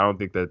don't think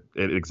that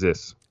it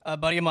exists. A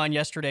buddy of mine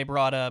yesterday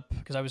brought up,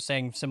 because I was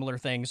saying similar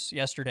things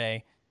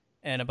yesterday,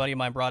 and a buddy of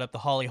mine brought up the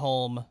Holly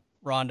Holm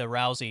Ronda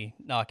Rousey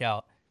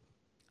knockout,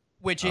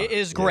 which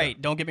is great.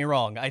 Yeah. Don't get me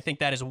wrong. I think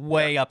that is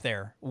way up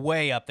there,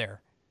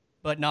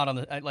 but not on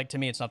the like to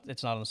me. It's not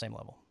on the same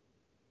level.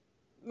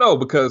 No,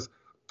 because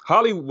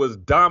Holly was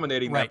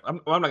dominating Right. that.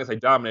 I'm not gonna say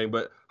dominating,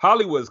 but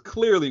Holly was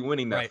clearly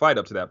winning that Right. fight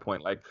up to that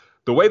point. Like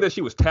the way that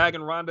she was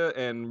tagging Ronda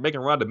and making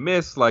Ronda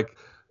miss, like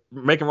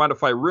making Ronda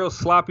fight real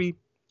sloppy.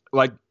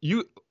 Like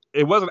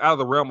it wasn't out of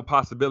the realm of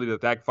possibility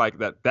that fight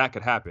that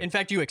could happen. In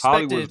fact, you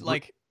Holly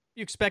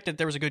expected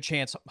there was a good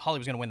chance Holly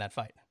was going to win that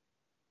fight.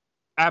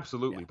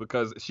 Absolutely,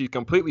 because she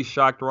completely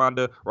shocked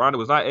Ronda. Ronda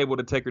was not able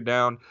to take her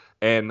down,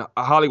 and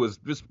Holly was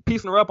just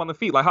piecing her up on the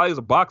feet. Like Holly's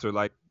a boxer.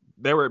 Like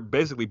they were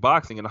basically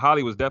boxing, and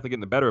Holly was definitely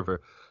getting the better of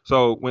her.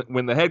 So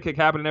when the head kick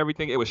happened and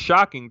everything, it was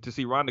shocking to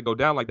see Ronda go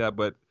down like that.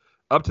 But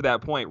up to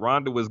that point,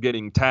 Ronda was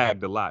getting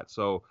tagged a lot.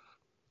 So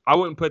I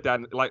wouldn't put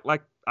that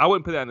like I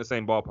wouldn't put that in the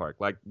same ballpark.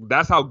 Like,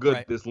 that's how good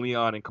Right. this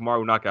Leon and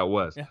Kamaru knockout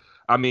was. Yeah.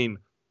 I mean,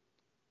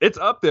 it's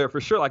up there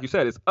for sure. Like you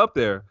said, it's up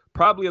there,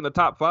 probably in the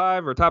top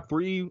 5 or top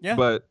 3. Yeah.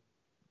 But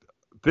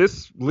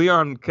this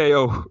Leon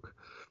KO,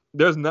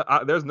 there's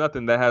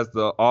nothing that has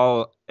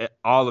all of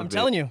I'm it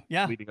telling you,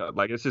 yeah. leading up.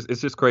 Like, it's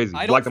just crazy.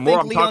 I don't Like, the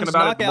more think I'm Leon's talking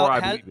about it, the more I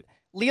knockout believe it.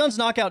 Leon's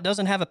knockout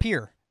doesn't have a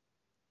peer.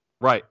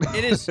 Right.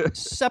 It is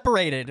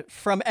separated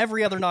from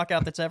every other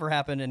knockout that's ever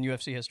happened in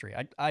UFC history.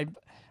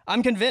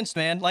 I'm convinced,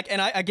 man. Like,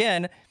 and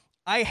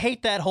I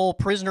hate that whole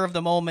prisoner of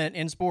the moment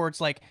in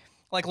sports. Like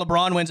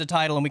LeBron wins a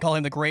title and we call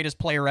him the greatest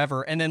player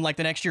ever, and then like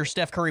the next year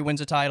Steph Curry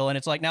wins a title and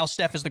it's like now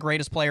Steph is the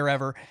greatest player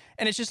ever,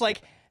 and it's just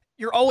like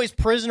you're always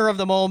prisoner of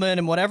the moment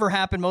and whatever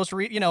happened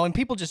and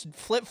people just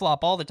flip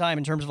flop all the time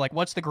in terms of like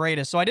what's the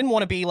greatest. So I didn't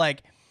want to be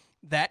like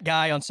that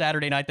guy on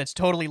Saturday night that's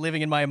totally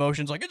living in my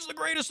emotions, like it's the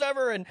greatest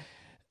ever, and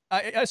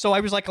so I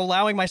was like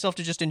allowing myself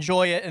to just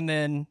enjoy it and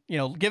then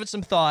give it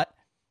some thought,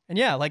 and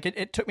yeah, like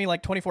it took me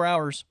like 24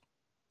 hours,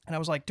 and I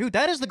was like, dude,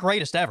 that is the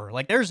greatest ever.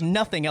 Like there's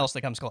nothing else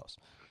that comes close.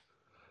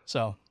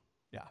 So,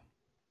 yeah,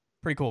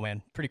 pretty cool,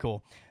 man. Pretty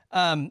cool.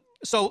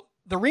 So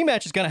the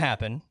rematch is going to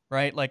happen,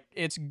 right? Like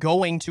it's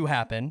going to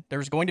happen.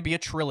 There's going to be a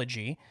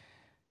trilogy.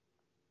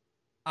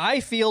 I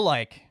feel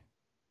like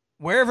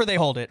wherever they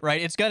hold it,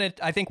 right?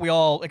 I think we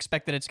all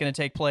expect that it's going to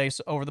take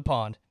place over the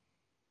pond.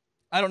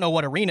 I don't know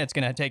what arena it's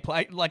going to take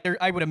place. Like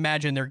I would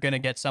imagine they're going to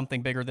get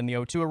something bigger than the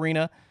O2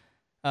 arena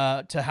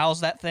to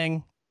house that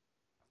thing.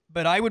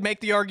 But I would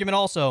make the argument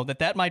also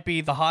that might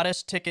be the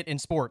hottest ticket in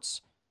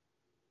sports.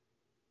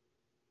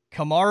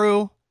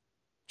 Kamaru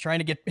trying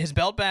to get his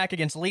belt back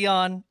against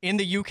Leon in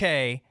the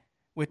UK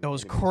with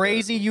those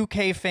crazy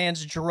UK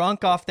fans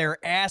drunk off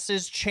their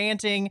asses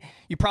chanting.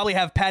 You probably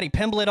have Paddy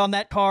Pimblett on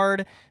that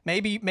card.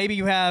 Maybe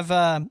you have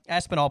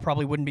Aspinall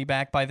probably wouldn't be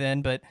back by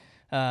then, but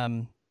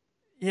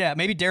yeah,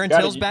 maybe Darren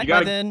Till's back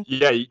by then.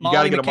 Yeah, you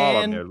got to get them all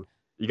on there.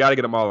 You got to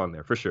get them all on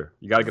there for sure.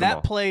 You got to get them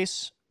all. That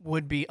place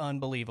would be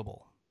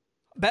unbelievable.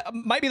 That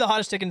might be the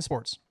hottest ticket in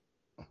sports.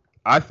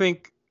 I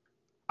think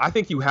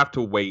you have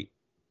to wait.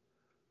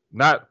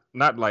 Not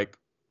like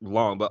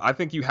long, but I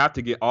think you have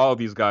to get all of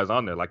these guys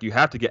on there. Like you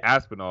have to get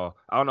Aspinall.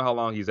 I don't know how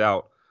long he's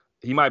out.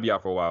 He might be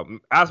out for a while.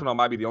 Aspinall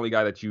might be the only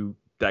guy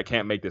that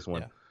can't make this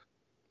one. Yeah.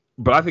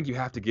 But I think you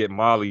have to get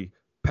Molly,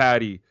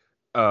 Patty,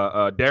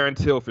 Darren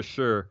Till for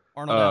sure,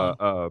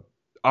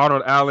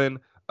 Arnold Allen,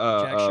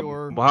 Jack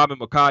Shore, Muhammad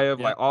Mokayev,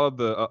 like all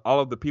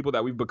of the people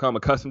that we've become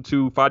accustomed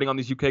to fighting on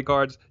these UK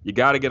cards. You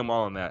got to get them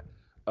all on that.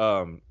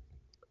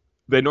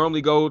 They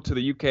normally go to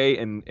the UK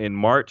in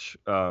March.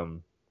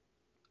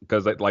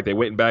 Because like they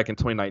went back in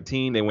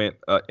 2019, they went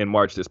in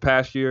March this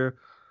past year.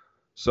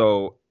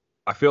 So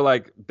I feel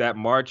like that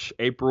March,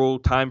 April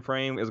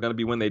timeframe is going to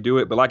be when they do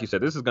it. But like you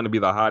said, this is going to be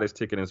the hottest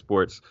ticket in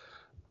sports.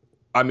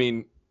 I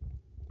mean,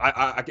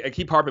 I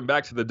keep harping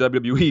back to the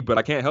WWE, but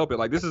I can't help it.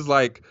 Like this is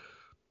like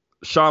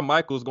Shawn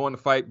Michaels going to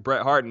fight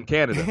Bret Hart in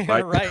Canada.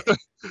 Like, right.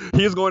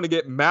 He's going to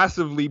get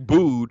massively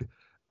booed.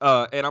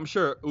 And I'm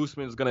sure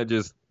Usman's going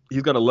to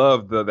he's going to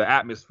love the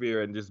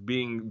atmosphere and just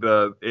being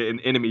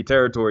in enemy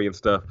territory and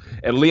stuff.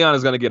 And Leon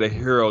is going to get a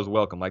hero's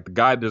welcome. Like, the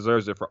guy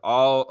deserves it for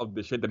all of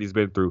the shit that he's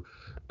been through.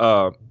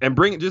 And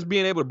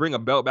being able to bring a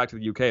belt back to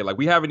the UK. Like,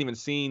 we haven't even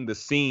seen the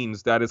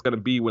scenes that it's going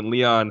to be when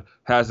Leon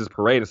has his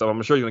parade and stuff.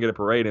 I'm sure he's going to get a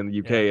parade in the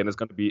UK, and it's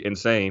going to be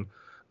insane.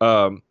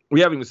 We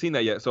haven't even seen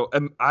that yet. So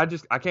I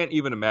can't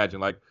even imagine.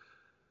 Like,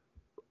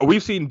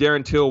 we've seen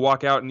Darren Till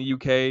walk out in the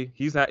UK.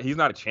 He's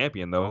not a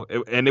champion though,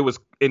 and it was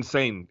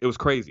insane. It was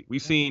crazy.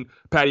 We've seen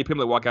Paddy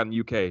Pimblett walk out in the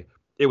UK.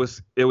 It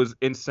was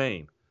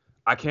insane.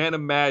 I can't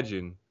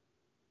imagine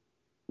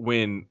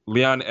when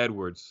Leon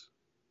Edwards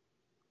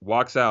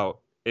walks out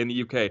in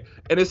the UK,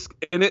 and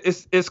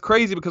it's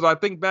crazy because I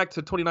think back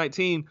to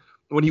 2019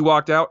 when he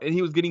walked out and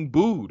he was getting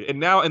booed, and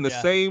now in the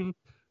same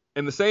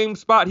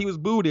spot he was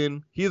booed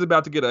in, he's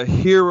about to get a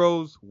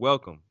hero's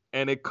welcome,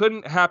 and it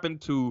couldn't happen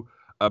to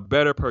a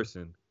better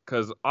person.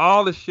 Because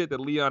all the shit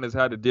that Leon has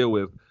had to deal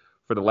with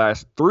for the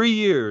last 3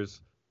 years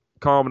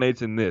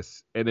culminates in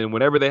this. And then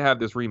whenever they have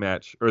this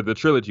rematch or the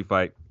trilogy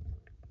fight,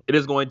 it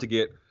is going to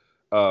get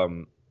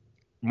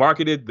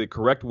marketed the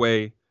correct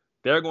way.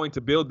 They're going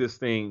to build this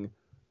thing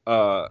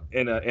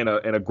in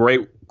a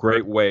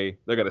great way.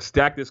 They're going to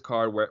stack this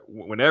card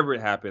whenever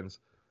it happens.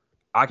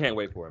 I can't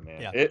wait for it,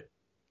 man. Yeah.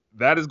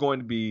 That is going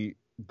to be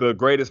the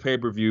greatest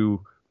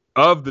pay-per-view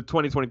of the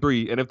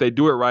 2023. And if they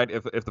do it right,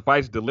 if the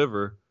fights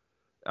deliver,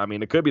 I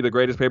mean, it could be the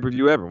greatest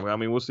pay-per-view ever. I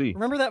mean, we'll see.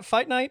 Remember that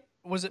fight night?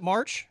 Was it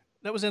March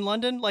that was in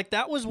London? Like,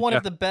 that was one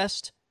of the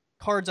best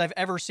cards I've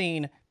ever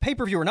seen,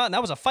 pay-per-view or not, and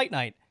that was a fight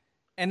night.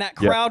 And that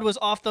crowd was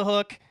off the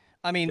hook.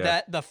 I mean,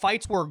 that the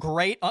fights were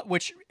great,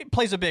 which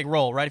plays a big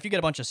role, right? If you get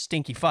a bunch of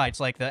stinky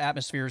fights, like, the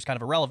atmosphere is kind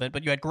of irrelevant,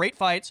 but you had great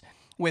fights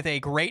with a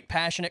great,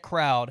 passionate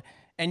crowd,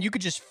 and you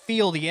could just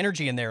feel the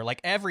energy in there. Like,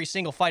 every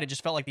single fight, it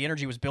just felt like the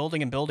energy was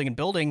building and building and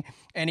building.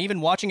 And even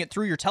watching it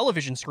through your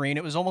television screen,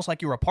 it was almost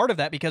like you were a part of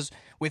that, because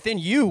within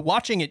you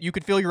watching it, you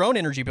could feel your own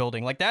energy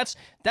building. Like, that's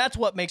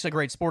what makes a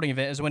great sporting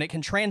event, is when it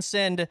can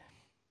transcend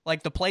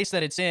like the place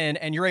that it's in,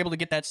 and you're able to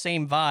get that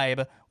same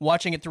vibe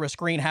watching it through a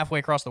screen halfway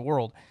across the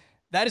world.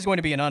 That is going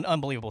to be an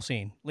unbelievable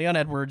scene. Leon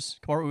Edwards,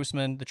 Kamaru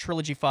Usman, the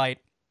trilogy fight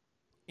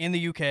in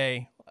the UK.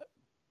 I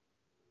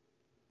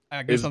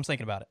got goosebumps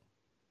thinking about it.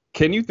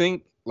 Can you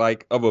think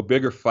like of a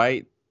bigger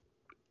fight?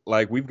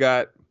 Like we've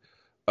got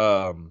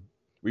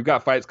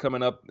fights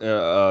coming up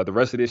the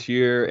rest of this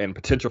year and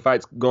potential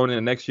fights going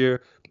into next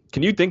year.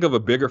 Can you think of a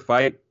bigger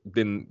fight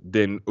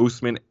than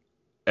Usman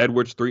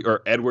Edwards 3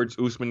 or Edwards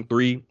Usman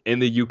 3 in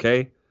the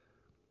UK?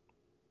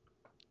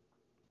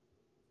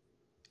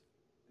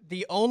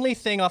 The only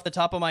thing off the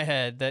top of my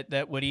head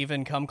that would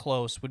even come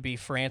close would be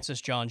Francis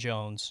John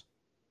Jones.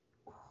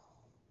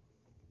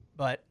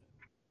 But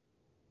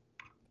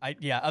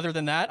other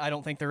than that, I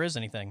don't think there is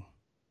anything.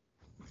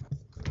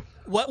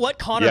 What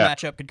Conor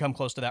matchup could come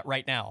close to that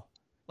right now?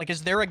 Like,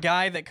 is there a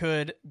guy that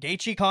could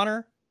Gaethje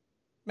Conor?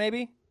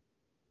 Maybe.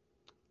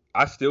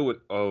 I still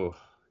would. Oh,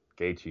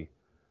 Gaethje.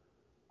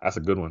 That's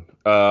a good one.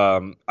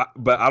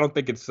 But I don't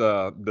think it's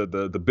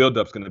the build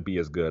up's going to be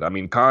as good. I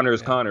mean, Conor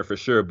is Conor for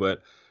sure,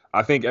 but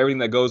I think everything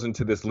that goes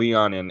into this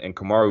Leon and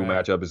Kamaru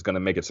matchup is going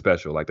to make it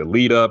special. Like the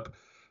lead up.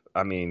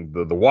 I mean,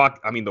 the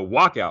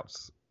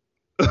walkouts.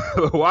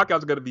 The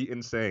walkouts are going to be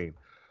insane.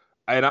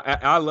 And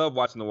I love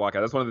watching the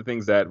walkout. That's one of the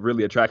things that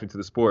really attract me to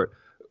the sport.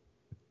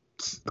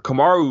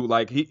 Kamaru,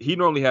 like he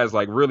normally has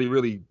like really,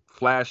 really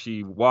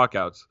flashy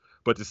walkouts,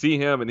 but to see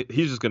him and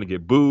he's just gonna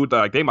get booed,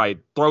 like they might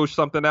throw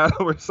something at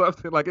him or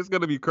something. Like it's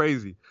gonna be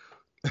crazy.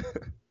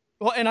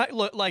 Well, and I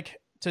look like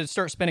to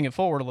start spinning it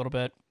forward a little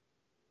bit.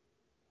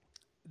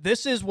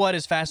 This is what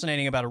is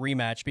fascinating about a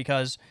rematch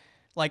because,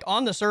 like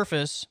on the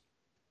surface,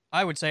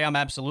 I would say I'm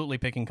absolutely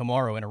picking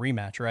Kamaru in a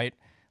rematch, right?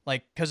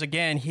 Like because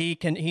again,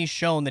 he's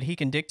shown that he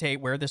can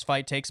dictate where this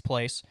fight takes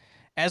place.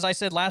 As I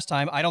said last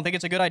time, I don't think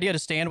it's a good idea to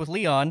stand with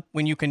Leon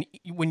when you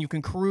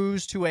can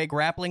cruise to a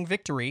grappling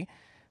victory,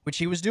 which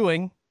he was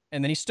doing,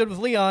 and then he stood with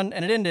Leon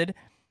and it ended.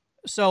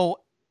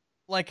 So,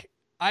 like,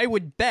 I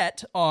would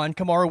bet on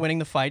Kamaru winning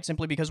the fight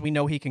simply because we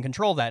know he can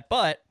control that.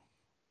 But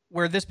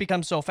where this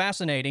becomes so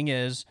fascinating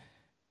is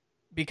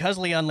because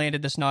Leon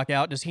landed this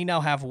knockout, does he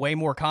now have way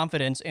more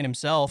confidence in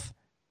himself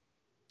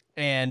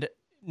and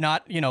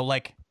not,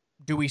 like,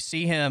 do we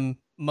see him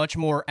much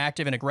more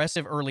active and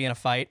aggressive early in a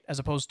fight as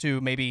opposed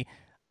to maybe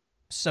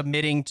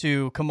submitting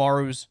to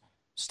Kamaru's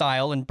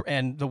style and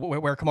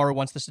where Kamaru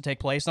wants this to take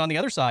place. And on the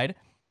other side,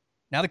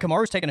 now that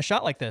Kamaru's taking a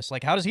shot like this,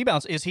 like how does he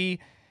bounce? Is he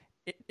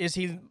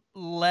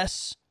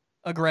less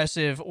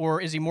aggressive or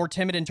is he more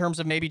timid in terms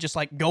of maybe just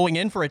like going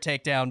in for a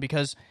takedown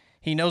because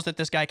he knows that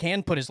this guy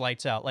can put his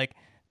lights out? Like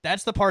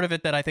that's the part of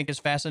it that I think is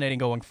fascinating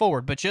going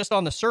forward. But just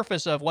on the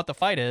surface of what the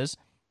fight is,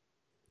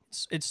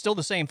 it's still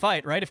the same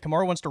fight, right? If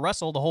Kamaru wants to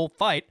wrestle the whole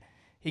fight,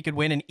 he could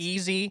win an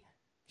easy,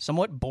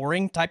 somewhat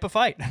boring type of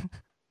fight.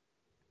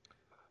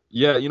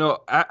 Yeah,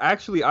 I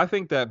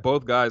think that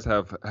both guys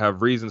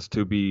have reasons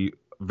to be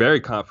very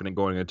confident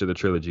going into the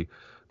trilogy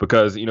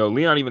because,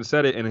 Leon even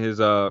said it in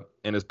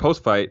his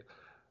post-fight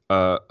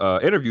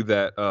interview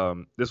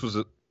that this was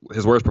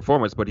his worst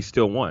performance, but he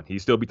still won. He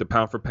still beat the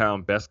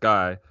pound-for-pound best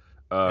guy,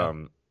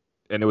 and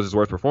it was his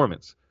worst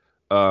performance.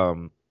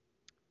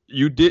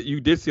 You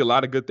did see a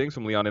lot of good things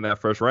from Leon in that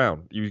first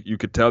round. You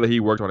could tell that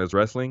he worked on his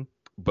wrestling,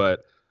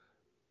 but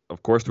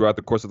of course, throughout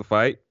the course of the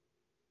fight,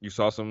 you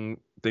saw some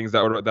things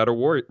that are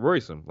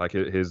worrisome, like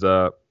his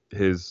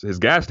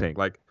gas tank.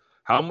 Like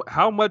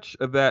how much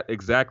of that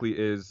exactly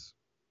is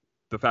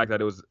the fact that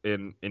it was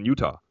in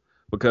Utah?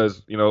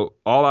 Because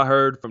all I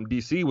heard from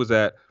DC was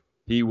that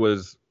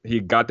he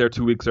got there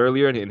 2 weeks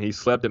earlier and he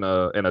slept in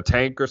a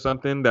tank or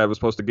something that was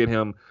supposed to get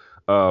him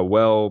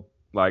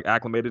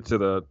acclimated to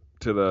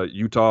the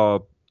Utah.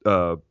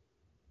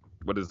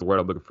 What is the word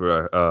I'm looking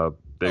for?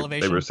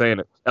 They were saying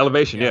it.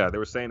 Elevation, yeah. They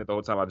were saying it the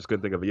whole time. I just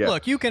couldn't think of it yet.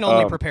 Look, you can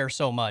only prepare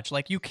so much.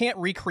 Like, you can't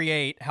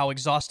recreate how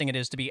exhausting it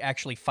is to be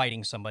actually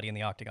fighting somebody in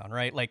the octagon,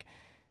 right? Like,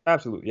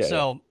 absolutely, yeah.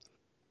 So,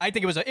 I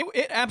think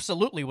it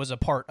absolutely was a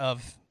part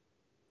of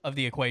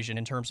the equation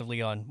in terms of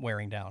Leon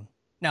wearing down.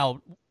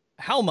 Now,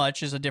 how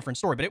much is a different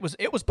story, but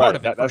it was part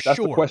of it that's sure.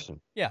 That's the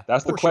question. Yeah,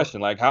 that's the question.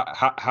 Sure. Like,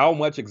 how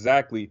much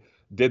exactly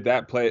did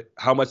that play?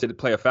 How much did it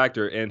play a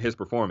factor in his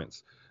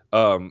performance?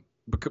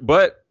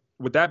 But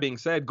with that being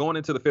said, going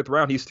into the fifth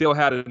round, he still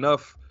had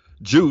enough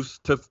juice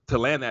to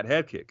land that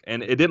head kick,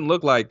 and it didn't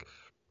look like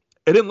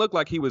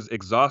he was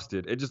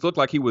exhausted. It just looked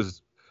like he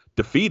was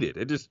defeated.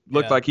 It just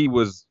looked like he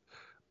was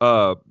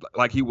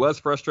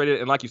frustrated,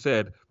 and like you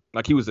said,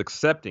 like he was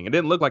accepting. It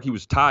didn't look like he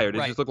was tired.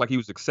 It just looked like he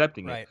was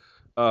accepting it.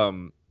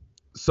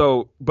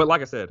 So, but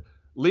like I said,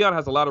 Leon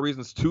has a lot of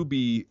reasons to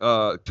be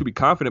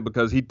confident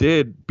because he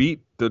did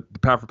beat the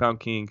pound for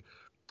pound king.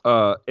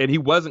 And he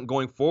wasn't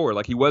going forward.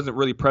 Like, he wasn't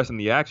really pressing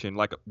the action.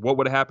 Like, what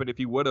would have happened if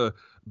he would have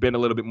been a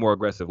little bit more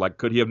aggressive? Like,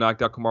 could he have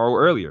knocked out Kamaru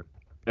earlier?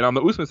 And on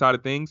the Usman side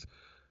of things,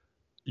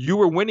 you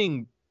were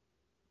winning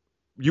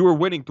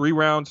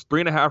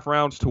 3.5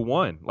 rounds to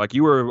 1. Like,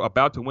 you were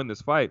about to win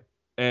this fight.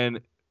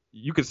 And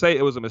you could say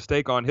it was a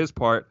mistake on his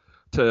part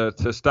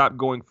to stop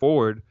going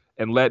forward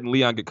and letting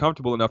Leon get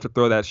comfortable enough to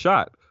throw that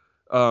shot.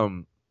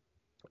 Kamaru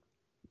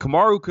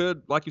Kamaru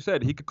could, like you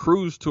said, he could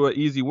cruise to an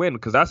easy win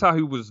because that's how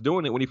he was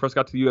doing it when he first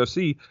got to the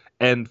UFC.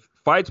 And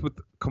fights with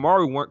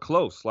Kamaru weren't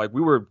close. Like, we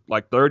were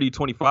like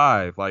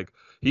 30-25. Like,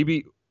 he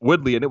beat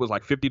Woodley and it was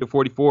like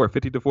 50-44,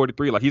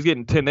 50-43. Like, he's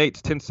getting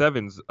 10-8s,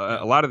 10-7s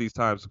a lot of these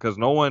times because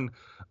no one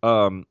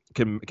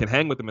can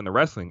hang with him in the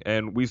wrestling.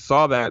 And we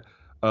saw that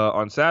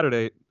on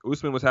Saturday.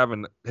 Usman was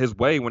having his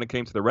way when it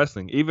came to the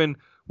wrestling. Even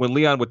when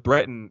Leon would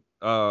threaten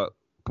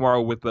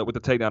Kamaru with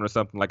the takedown or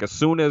something, like as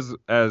soon as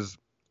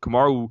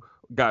Kamaru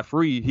got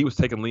free, he was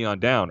taking Leon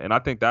down. And I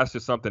think that's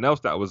just something else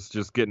that was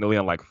just getting to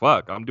Leon like,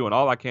 fuck, I'm doing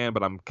all I can,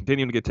 but I'm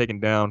continuing to get taken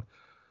down.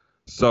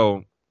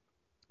 So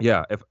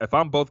yeah, if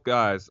I'm both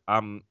guys,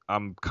 I'm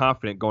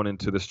confident going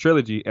into this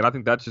trilogy. And I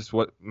think that's just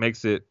what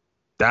makes it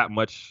that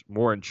much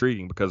more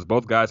intriguing because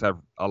both guys have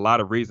a lot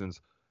of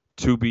reasons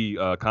to be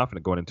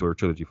confident going into a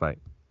trilogy fight.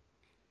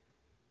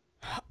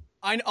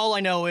 All I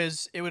know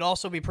is it would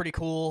also be pretty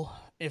cool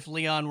if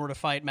Leon were to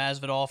fight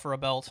Masvidal for a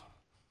belt.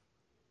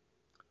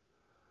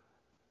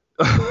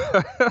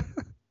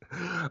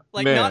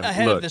 Like, Man, not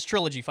ahead of this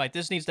trilogy fight.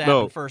 This needs to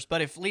happen first.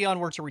 But if Leon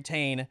were to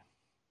retain,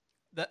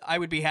 I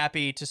would be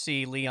happy to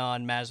see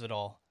Leon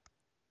Masvidal.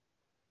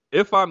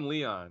 If I'm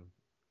Leon,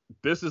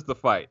 this is the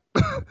fight.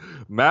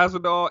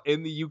 Masvidal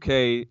in the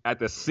UK at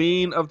the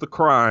scene of the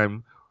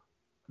crime.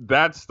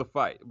 That's the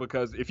fight.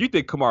 Because if you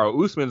think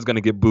Kamaru Usman is going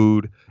to get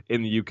booed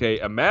in the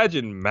UK,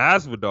 imagine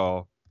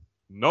Masvidal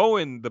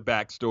knowing the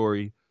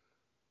backstory,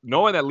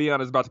 knowing that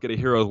Leon is about to get a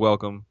hero's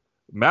welcome.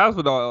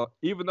 Masvidal,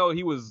 even though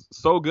he was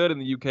so good in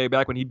the UK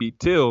back when he beat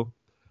Till,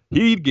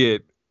 he'd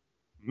get,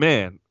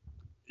 man.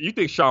 You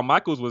think Shawn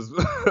Michaels was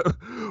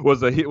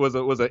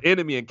an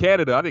enemy in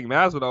Canada? I think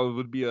Masvidal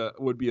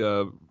would be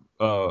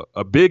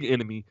a big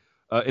enemy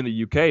in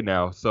the UK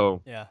now.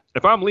 So yeah.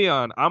 If I'm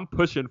Leon, I'm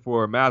pushing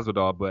for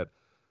Masvidal,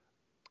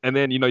 and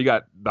then you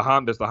got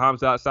there's the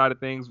Hamzat side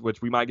of things,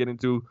 which we might get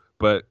into,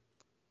 but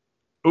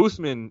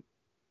Usman,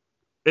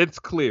 it's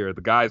clear the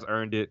guy's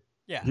earned it.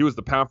 Yeah. He was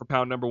the pound for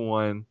pound number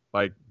one.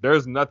 Like,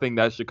 there's nothing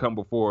that should come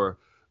before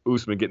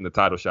Usman getting the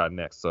title shot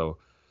next. So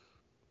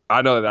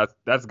I know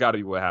that's got to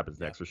be what happens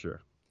next for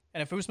sure.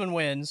 And if Usman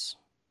wins,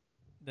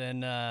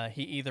 then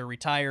he either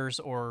retires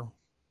or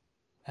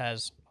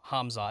has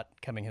Hamzat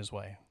coming his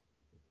way.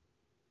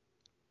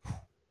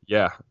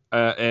 Yeah,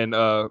 and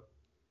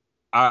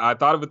I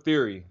thought of a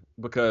theory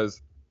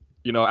because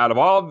out of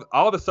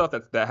all the stuff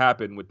that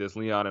happened with this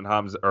Leon and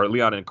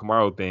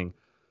Kamaru thing,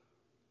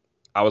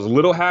 I was a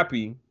little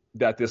happy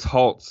that this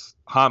halts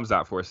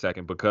Hamzat for a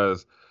second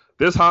because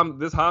this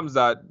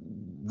Hamzat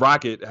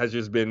rocket has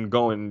just been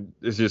going.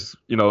 It's just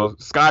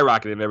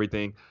skyrocketing and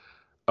everything.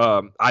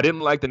 I didn't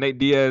like this Nate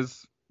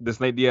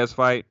Diaz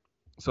fight.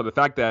 So the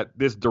fact that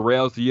this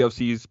derails the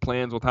UFC's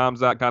plans with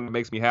Hamzat kind of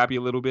makes me happy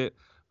a little bit.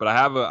 But I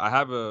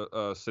have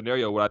a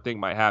scenario what I think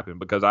might happen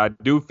because I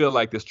do feel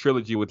like this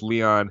trilogy with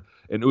Leon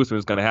and Usman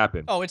is going to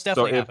happen. Oh, it's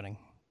definitely happening.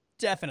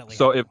 Definitely.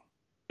 So happening.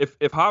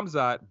 if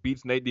Hamzat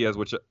beats Nate Diaz,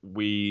 which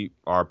we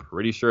are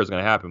pretty sure is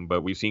going to happen,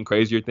 but we've seen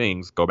crazier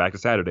things. Go back to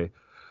Saturday.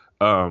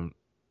 If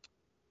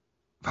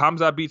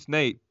Hamzat beats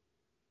Nate,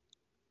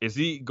 is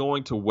he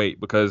going to wait?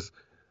 Because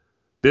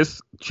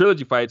this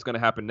trilogy fight is going to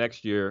happen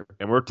next year,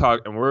 and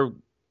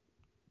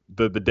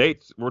the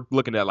dates we're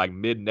looking at like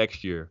mid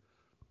next year,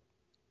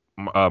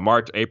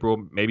 March,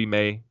 April, maybe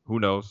May,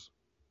 who knows?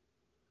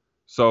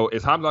 So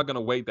is Hamzat going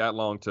to wait that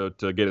long to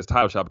get his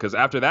title shot? Because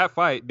after that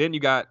fight, then you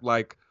got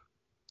like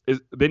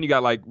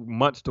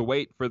months to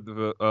wait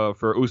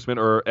for Usman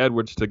or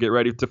Edwards to get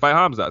ready to fight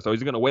Hamzat. So is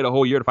he going to wait a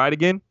whole year to fight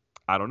again?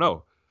 I don't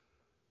know.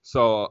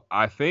 So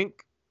I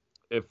think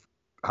if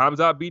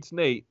Hamzat beats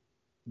Nate,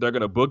 they're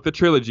going to book the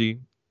trilogy,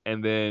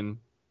 and then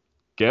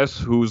guess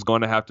who's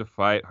going to have to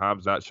fight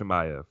Hamzat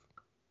Chimaev?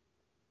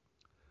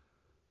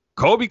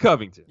 Colby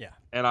Covington. Yeah.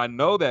 And I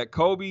know that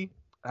Colby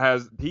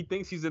he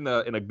thinks he's in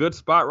a good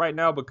spot right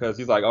now because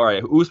he's like, all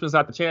right, Usman's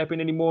not the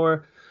champion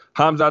anymore.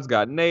 Hamzat's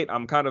got Nate.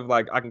 I'm kind of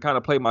like, I can kind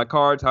of play my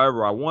cards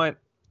however I want.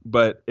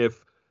 But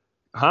if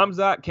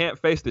Hamzat can't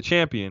face the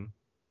champion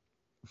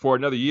for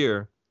another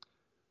year,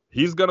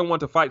 he's going to want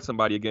to fight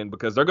somebody again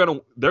because the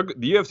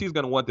UFC is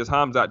going to want this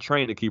Hamzat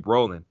train to keep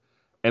rolling.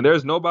 And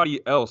there's nobody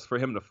else for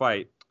him to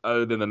fight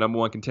other than the number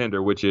one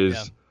contender, which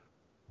is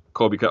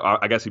Colby.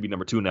 I guess he'd be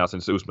number two now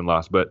since Usman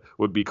lost, but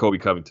would be Colby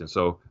Covington.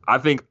 So I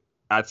think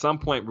at some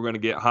point we're going to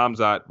get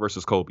Hamzat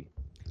versus Colby.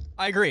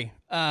 I agree.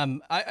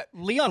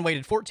 Leon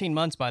waited 14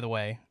 months, by the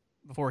way,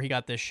 before he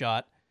got this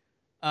shot.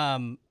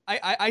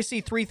 I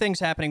see three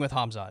things happening with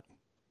Hamzat.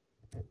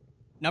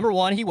 Number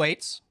one, he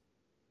waits.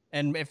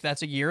 And if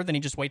that's a year, then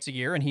he just waits a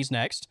year and he's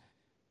next.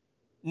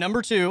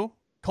 Number two,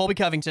 Colby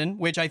Covington,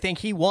 which I think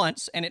he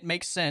wants, and it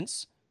makes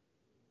sense.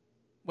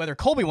 Whether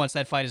Colby wants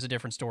that fight is a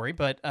different story,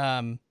 but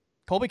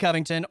Colby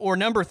Covington. Or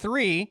number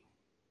three,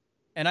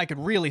 and I could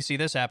really see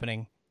this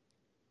happening,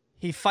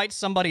 he fights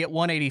somebody at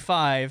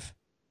 185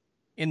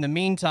 in the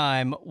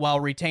meantime while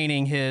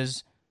retaining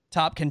his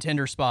top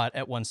contender spot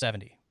at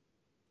 170.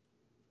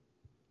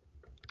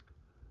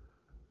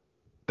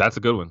 That's a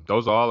good one.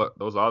 Those are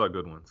all the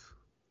good ones.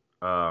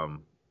 I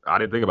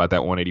didn't think about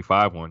that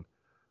 185 one.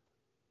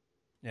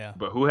 Yeah.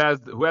 But who has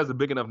a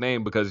big enough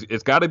name? Because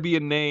it's got to be a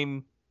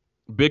name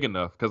big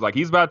enough. Because like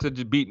he's about to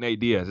just beat Nate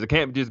Diaz. It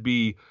can't just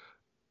be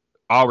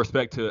all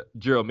respect to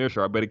Gerald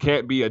Meerschaert, but it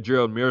can't be a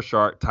Gerald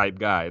Meerschaert type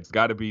guy. It's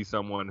got to be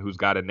someone who's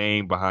got a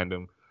name behind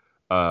him.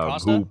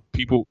 Costa? Who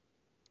people.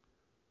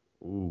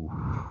 Ooh.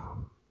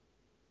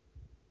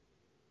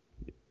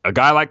 A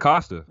guy like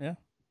Costa. Yeah.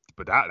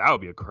 But that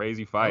would be a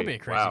crazy fight. That would be a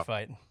crazy Wow.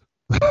 fight.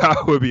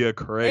 That would be a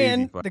crazy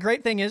And fight. the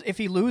great thing is, if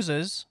he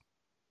loses,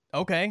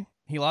 okay,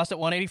 he lost at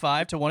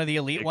 185 to one of the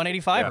elite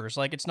 185ers.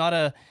 Like,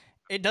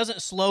 it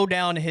doesn't slow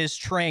down his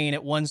train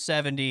at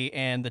 170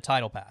 and the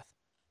title path.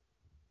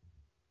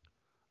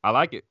 I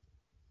like it.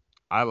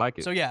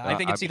 So, yeah, I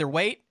think it's either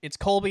wait, it's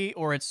Colby,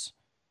 or it's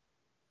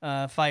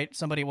fight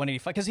somebody at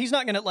 185. Because he's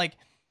not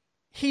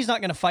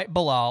going to fight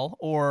Bilal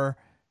or,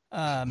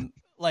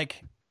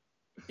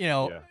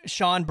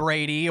 Sean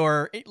Brady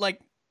or,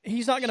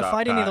 he's not going to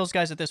fight any of those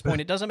guys at this point.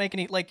 It doesn't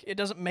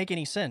make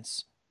any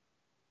sense.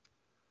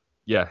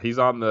 Yeah, he's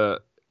on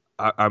the.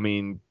 I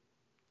mean,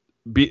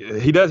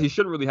 he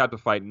shouldn't really have to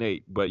fight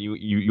Nate, but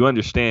you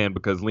understand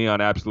because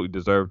Leon absolutely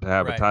deserved to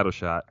have a title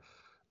shot.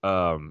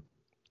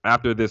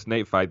 After this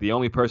Nate fight, the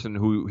only person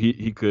who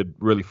he could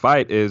really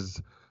fight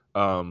is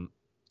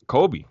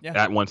Colby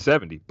at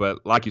 170.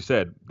 But like you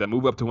said, the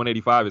move up to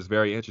 185 is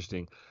very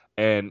interesting.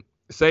 And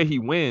say he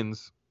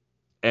wins,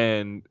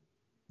 and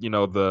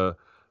the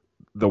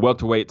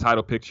welterweight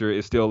title picture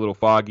is still a little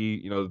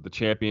foggy. The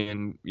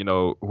champion,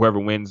 whoever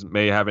wins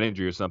may have an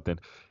injury or something.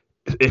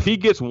 If he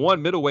gets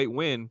one middleweight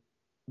win,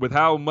 with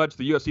how much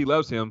the UFC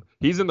loves him,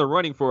 he's in the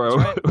running for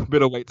a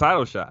middleweight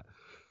title shot.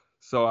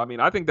 So, I mean,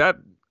 I think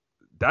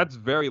that's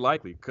very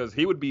likely because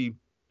he would be.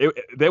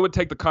 They would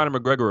take the Conor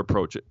McGregor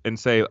approach and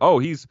say, "Oh,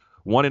 he's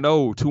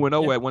 1-0,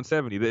 2-0 at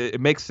 170." It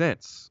makes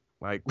sense.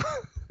 Like,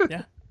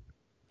 yeah,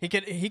 he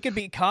could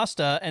beat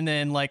Costa, and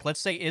then let's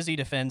say Izzy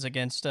defends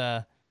against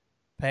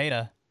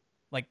Pereira.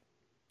 Like,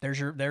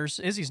 there's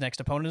Izzy's next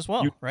opponent as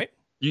well, right?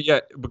 Yeah,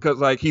 because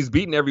he's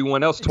beaten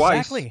everyone else twice.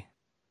 Exactly.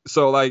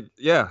 So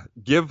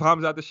give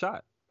Hamzat the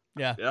shot.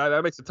 Yeah,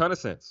 that makes a ton of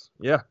sense.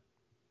 Yeah.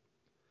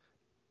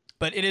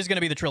 But it is going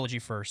to be the trilogy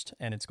first,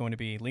 and it's going to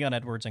be Leon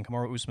Edwards and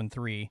Kamaru Usman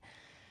 3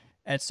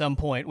 at some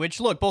point, which,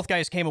 look, both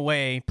guys came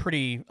away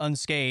pretty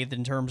unscathed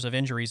in terms of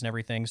injuries and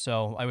everything,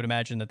 so I would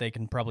imagine that they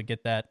can probably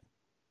get that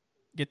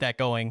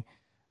going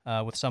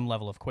with some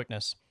level of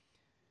quickness.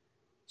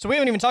 So we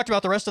haven't even talked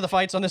about the rest of the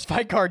fights on this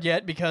fight card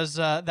yet because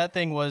that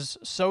thing was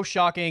so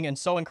shocking and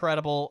so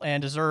incredible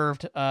and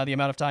deserved the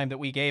amount of time that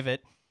we gave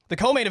it. The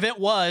co-main event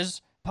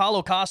was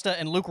Paulo Costa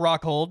and Luke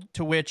Rockhold,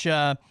 to which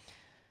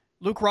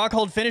Luke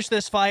Rockhold finished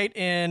this fight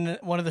in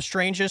one of the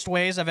strangest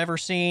ways I've ever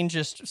seen,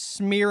 just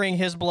smearing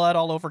his blood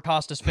all over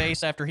Costa's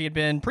face after he had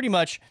been pretty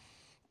much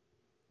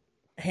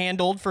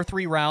handled for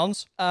 3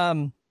 rounds.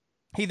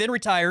 He then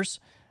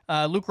retires.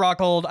 Luke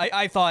Rockhold,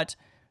 I thought,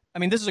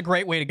 this is a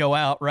great way to go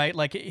out, right?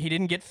 Like, he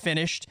didn't get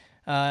finished.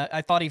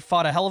 I thought he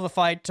fought a hell of a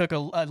fight, took a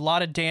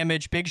lot of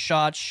damage, big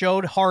shots,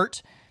 showed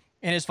heart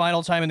in his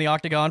final time in the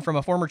octagon from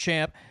a former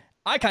champ.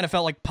 I kind of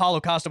felt like Paulo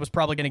Costa was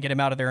probably going to get him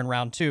out of there in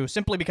round 2,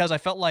 simply because I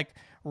felt like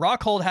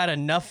Rockhold had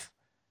enough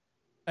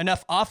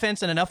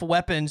offense and enough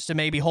weapons to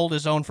maybe hold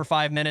his own for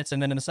 5 minutes,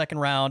 and then in the second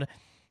round,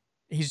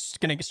 he's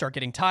going to start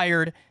getting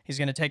tired. He's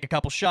going to take a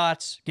couple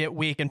shots, get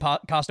weak, and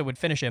Costa would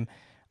finish him.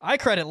 I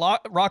credit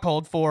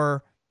Rockhold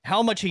for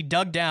how much he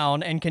dug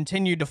down and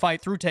continued to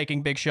fight through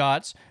taking big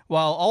shots,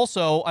 while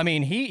also,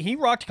 he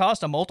rocked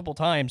Costa multiple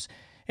times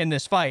in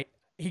this fight.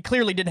 He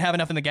clearly didn't have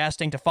enough in the gas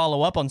tank to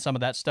follow up on some of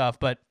that stuff,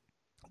 but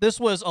this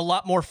was a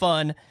lot more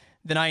fun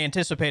than I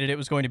anticipated it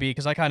was going to be,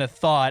 because I kind of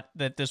thought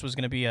that this was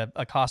going to be a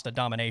Costa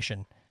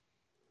domination.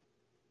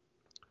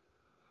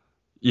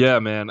 Yeah,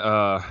 man.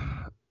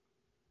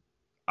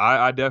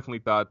 I definitely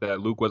thought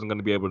that Luke wasn't going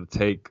to be able to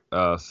take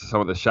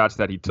some of the shots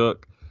that he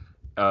took.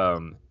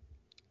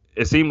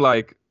 It seemed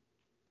like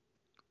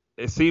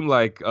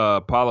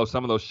Paulo,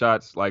 some of those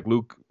shots, like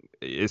Luke,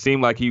 it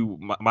seemed like he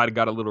might have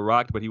got a little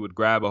rocked, but he would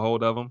grab a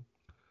hold of him.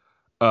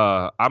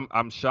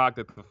 I'm shocked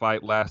that the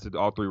fight lasted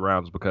all 3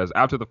 rounds, because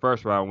after the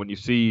first round, when you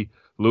see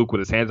Luke with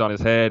his hands on his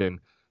head and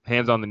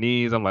hands on the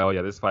knees, I'm like, oh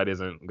yeah, this fight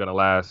isn't gonna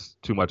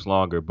last too much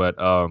longer. But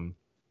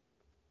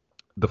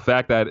the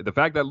fact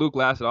that Luke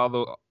lasted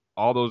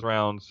all those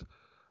rounds,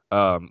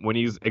 when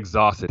he's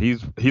exhausted,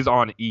 he's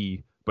on E,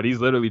 but he's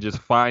literally just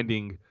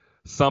finding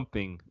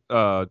something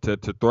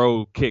to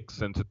throw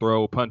kicks and to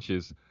throw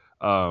punches.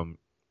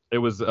 It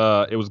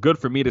was good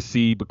for me to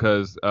see,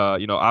 because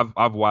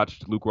I've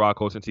watched Luke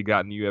Rockhold since he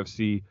got in the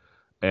UFC,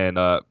 and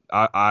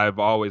I've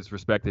always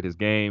respected his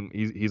game.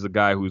 He's a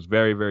guy who's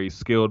very, very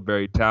skilled,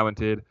 very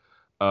talented.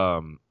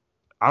 I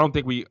don't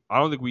think we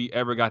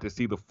ever got to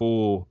see the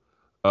full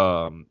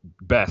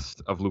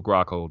best of Luke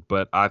Rockhold,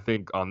 but I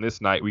think on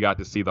this night we got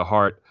to see the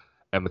heart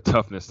and the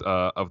toughness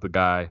of the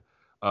guy.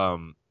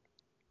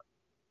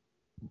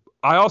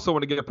 I also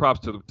want to give props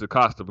to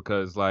Costa,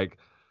 because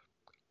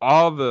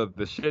all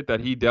the shit that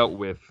he dealt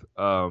with,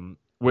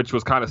 which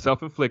was kind of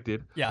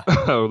self-inflicted. Yeah.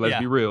 Let's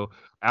be real.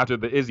 After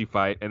the Izzy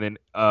fight, and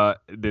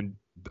then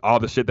all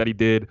the shit that he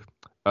did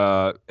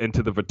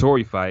into the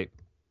Vettori fight.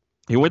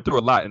 He went through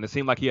a lot, and it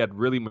seemed like he has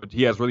really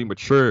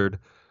matured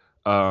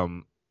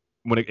um,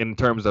 in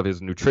terms of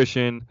his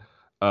nutrition.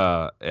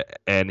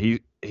 And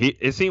he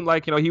it seemed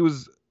like he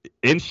was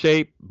in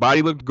shape,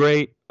 body looked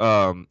great.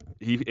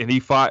 He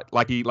fought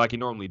like he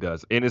normally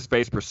does, in his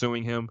face,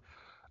 pursuing him.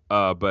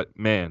 But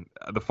man,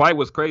 the fight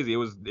was crazy.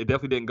 It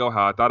definitely didn't go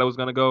how I thought it was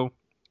gonna go.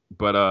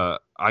 But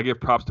I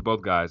give props to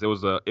both guys. It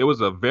was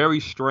a very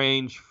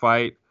strange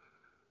fight,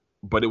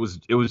 but it was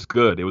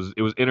good. It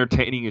was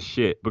entertaining as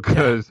shit Yeah.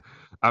 because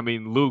I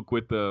mean Luke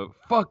with the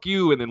fuck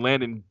you and then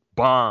landing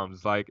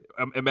bombs. Like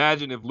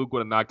imagine if Luke would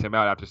have knocked him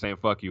out after saying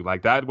fuck you.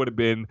 Like that would have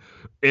been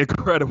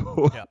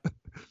incredible. Yeah.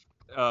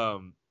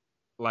 um,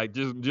 like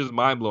just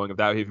mind blowing if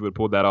he would have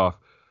pulled that off.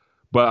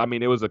 But I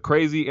mean, it was a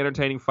crazy,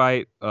 entertaining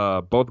fight.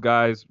 Both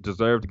guys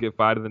deserved to get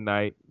fight of the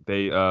night.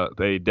 They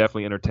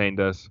definitely entertained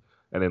us.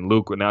 And then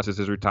Luke announces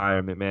his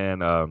retirement.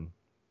 Man,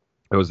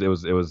 it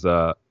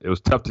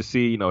was tough to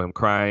see, him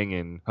crying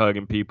and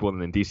hugging people,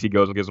 and then DC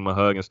goes and gives him a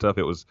hug and stuff.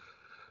 It was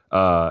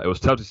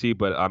tough to see,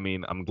 but I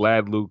mean, I'm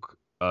glad Luke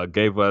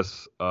gave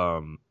us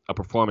a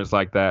performance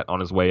like that on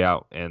his way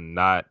out, and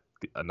not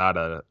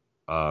a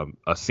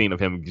scene of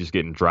him just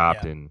getting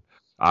dropped Yeah. and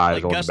eyes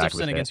Like rolling in the back of his Gustafson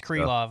head against and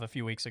stuff. Krylov a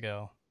few weeks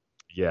ago.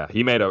 Yeah,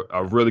 he made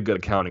a really good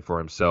accounting for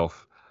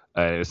himself,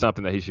 and it's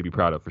something that he should be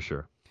proud of for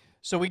sure.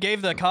 So we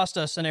gave the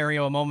Costa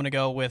scenario a moment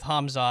ago with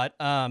Hamzat.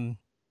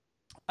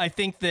 I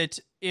think that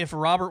if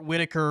Robert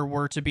Whitaker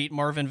were to beat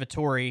Marvin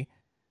Vittori,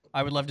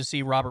 I would love to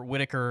see Robert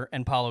Whitaker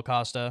and Paulo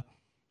Costa.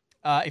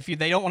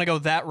 They don't want to go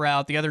that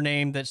route, the other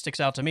name that sticks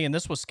out to me, and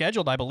this was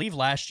scheduled, I believe,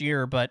 last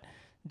year, but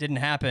didn't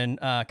happen,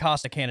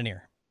 Costa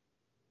Cannonier.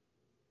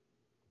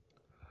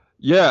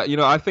 Yeah,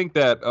 I think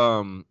that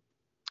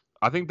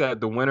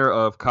the winner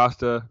of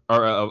Costa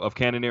or of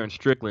Cannonier and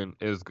Strickland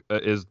is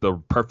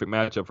the perfect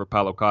matchup for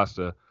Paulo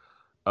Costa.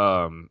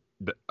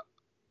 Th-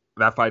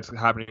 that fight's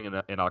happening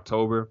in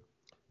October.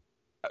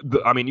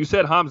 I mean, you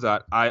said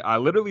Hamzat. I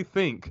literally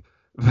think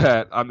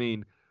that I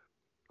mean,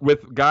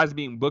 with guys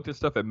being booked and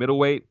stuff at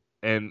middleweight,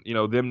 and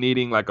them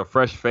needing like a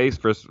fresh face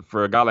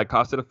for a guy like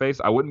Costa to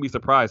face, I wouldn't be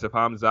surprised if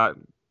Hamzat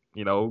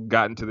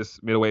got into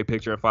this middleweight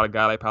picture and fought a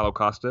guy like Paulo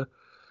Costa.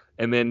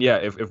 And then yeah,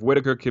 if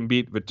Whitaker can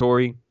beat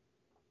Vittori,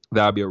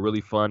 that would be a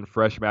really fun,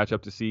 fresh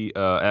matchup to see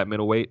at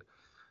middleweight.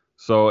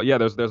 So yeah,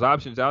 there's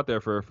options out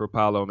there for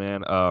Paulo,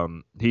 man.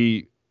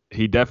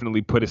 He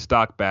definitely put his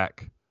stock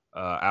back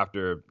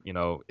after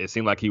it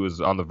seemed like he was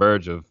on the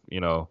verge of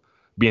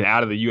being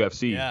out of the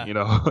UFC. Yeah.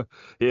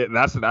 Yeah,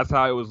 that's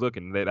how it was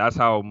looking. That's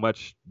how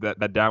much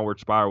that downward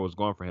spiral was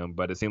going for him.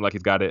 But it seemed like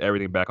he's got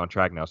everything back on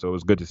track now. So it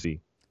was good to see.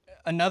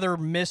 Another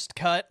missed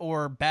cut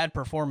or bad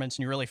performance,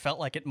 and you really felt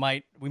like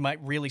we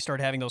might really start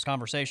having those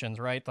conversations,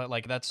 right?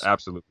 Like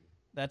Absolutely.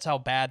 that's how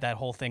bad that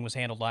whole thing was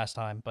handled last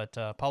time. But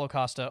Paulo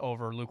Costa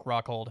over Luke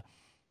Rockhold.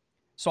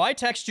 So I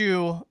text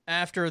you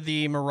after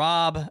the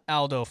Merab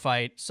Aldo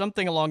fight,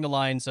 something along the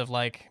lines of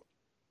like,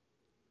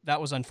 that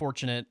was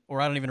unfortunate,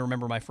 or I don't even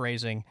remember my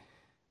phrasing.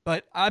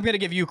 But I'm going to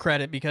give you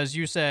credit because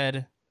you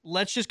said,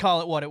 let's just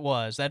call it what it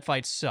was. That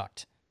fight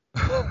sucked.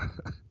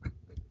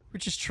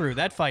 Which is true.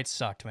 That fight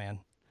sucked, man.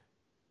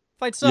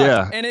 Fight sucked.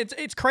 Yeah. And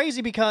it's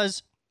crazy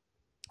because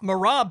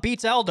Merab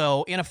beats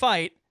Aldo in a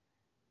fight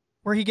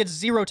where he gets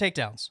 0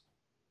 takedowns.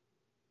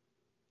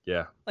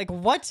 Yeah. Like,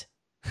 what?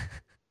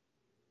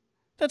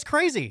 That's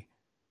crazy.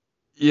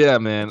 Yeah,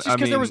 man. It's just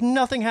because there was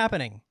nothing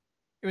happening.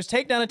 It was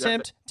takedown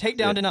attempt,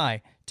 takedown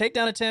deny,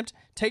 takedown attempt,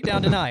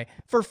 takedown deny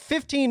for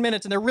 15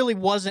 minutes, and there really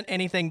wasn't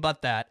anything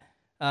but that,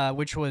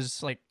 which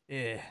was like,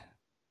 eh.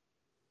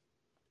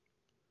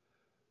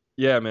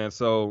 Yeah, man.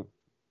 So,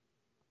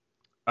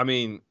 I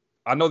mean,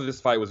 I know that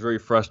this fight was very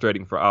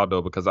frustrating for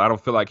Aldo because I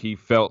don't feel like he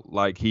felt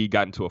like he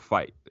got into a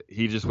fight.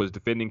 He just was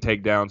defending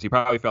takedowns. He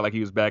probably felt like he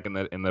was back in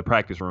the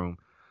practice room,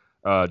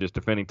 just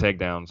defending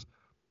takedowns.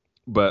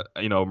 But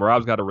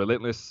Merab's got a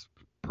relentless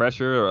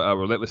pressure, a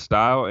relentless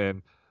style,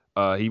 and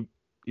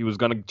he was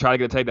gonna try to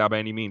get a takedown by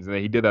any means, and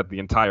he did that the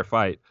entire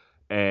fight.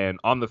 And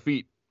on the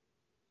feet,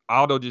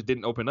 Aldo just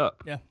didn't open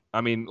up. Yeah.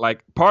 I mean,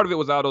 like part of it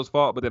was Aldo's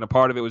fault, but then a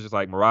part of it was just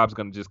like Merab's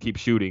gonna just keep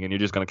shooting, and you're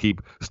just gonna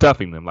keep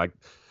stuffing them. Like,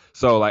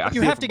 so like I You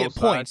see have it to from get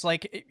both points. sides.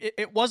 Like,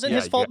 it wasn't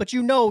his fault, but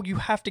you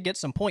have to get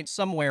some points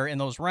somewhere in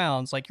those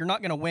rounds. Like, you're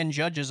not going to win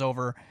judges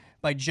over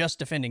by just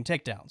defending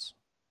takedowns.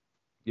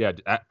 Yeah,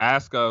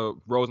 ask Rose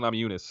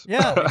Namajunas.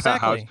 Yeah,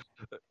 exactly.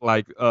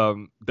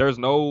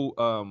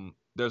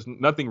 There's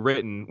nothing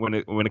written when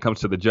it comes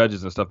to the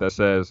judges and stuff that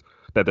says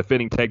that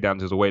defending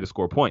takedowns is a way to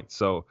score points.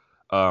 So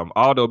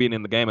Aldo being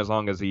in the game as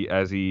long as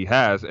he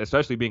has,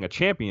 especially being a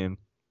champion,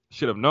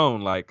 should have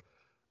known like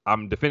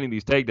I'm defending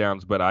these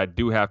takedowns, but I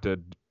do have to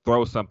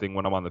throw something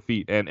when I'm on the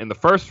feet. And in the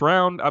first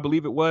round, I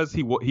believe it was,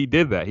 he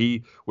did that.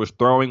 He was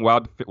throwing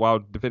while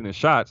defending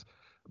shots,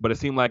 but it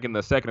seemed like in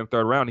the second and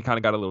third round he kind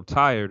of got a little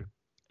tired,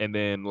 and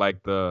then like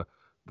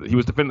he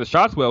was defending the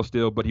shots well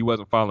still, but he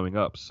wasn't following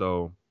up.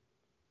 So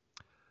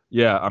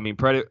yeah, I mean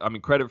credit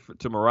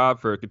to Merab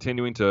for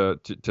continuing to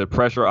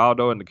pressure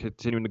Aldo and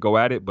continuing to go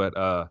at it,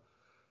 but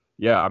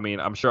yeah, I mean,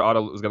 I'm sure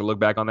Otto was gonna look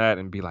back on that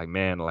and be like,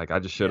 man, like I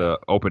just should Yeah. have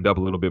opened up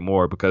a little bit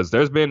more because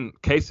there's been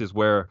cases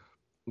where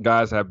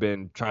guys have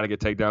been trying to get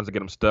takedowns to get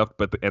them stuffed,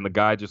 but and the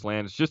guy just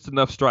lands just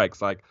enough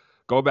strikes. Like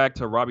go back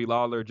to Robbie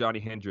Lawler, Johnny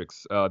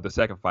Hendricks, the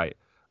second fight.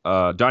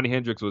 Johnny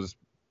Hendricks was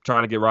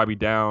trying to get Robbie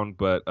down,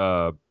 but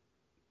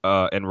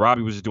and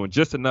Robbie was just doing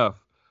just enough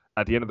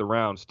at the end of the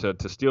rounds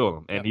to steal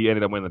him, and Yep. he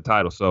ended up winning the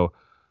title. So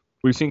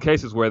we've seen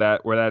cases where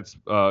that's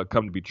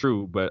come to be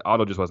true, but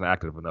Otto just wasn't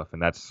active enough,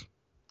 and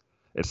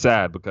it's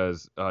sad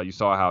because you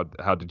saw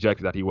how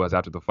dejected that he was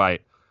after the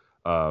fight.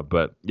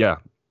 But yeah,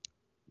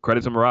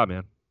 credit to Marab,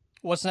 man.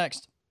 What's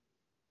next?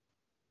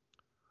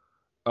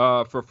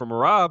 For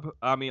Marab,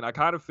 I mean, I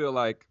kind of feel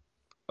like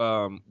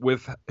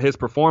with his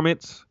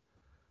performance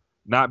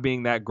not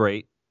being that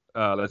great,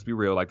 let's be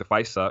real, like the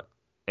fight sucked,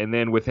 and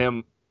then with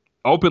him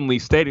openly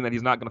stating that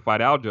he's not going to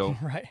fight Aljo,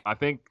 Right. I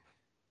think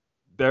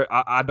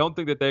I don't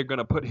think that they're going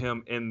to put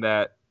him in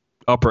that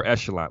upper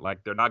echelon.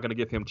 Like they're not going to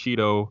give him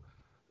Cheeto.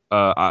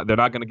 They're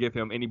not going to give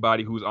him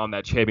anybody who's on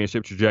that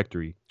championship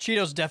trajectory.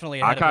 Cheeto's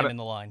definitely ahead of him in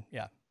the line.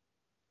 Yeah.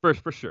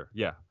 For sure,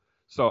 yeah.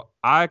 So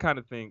I kind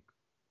of think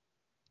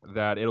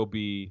that it'll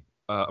be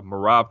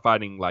Marab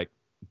fighting like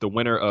the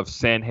winner of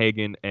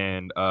Sanhagen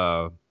and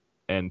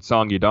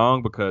Song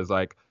Yadong because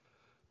like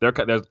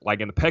there's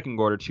like in the pecking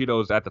order,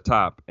 Cheeto's at the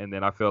top, and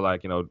then I feel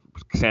like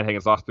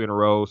Sanhagen's lost 3 in a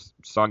row.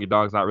 Song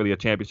Yadong's not really a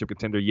championship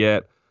contender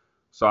yet,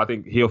 so I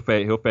think he'll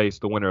face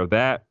the winner of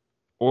that,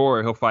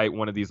 or he'll fight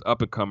one of these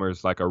up and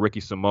comers like a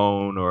Ricky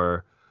Simone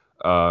or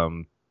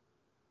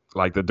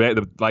like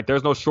like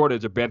there's no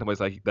shortage of bantamweights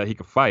like that he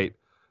could fight.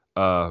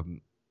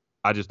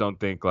 I just don't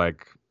think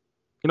like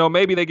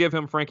maybe they give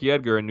him Frankie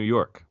Edgar in New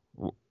York.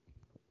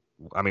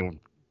 I mean,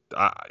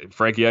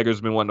 Frankie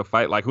Edgar's been wanting to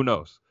fight. Like who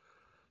knows?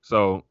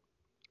 So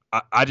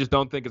I just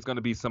don't think it's going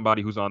to be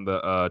somebody who's on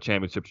the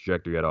championship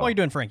trajectory at all. Why are you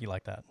doing Frankie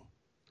like that?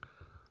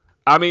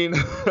 I mean,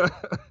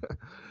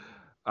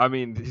 I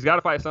mean, he's got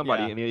to fight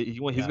somebody, Yeah. and he's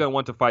going to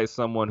want to fight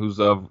someone who's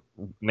of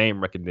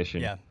name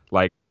recognition. Yeah.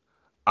 Like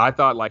I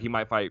thought, like he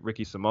might fight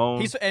Ricky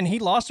Simone. He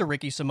lost to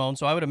Ricky Simone,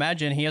 so I would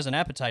imagine he has an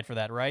appetite for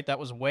that, right? That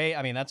was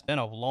that's been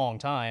a long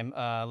time.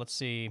 Let's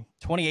see,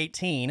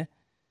 2018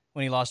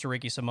 when he lost to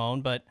Ricky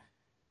Simone, but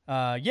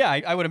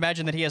I would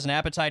imagine that he has an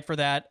appetite for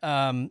that.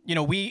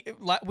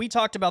 We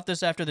talked about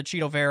this after the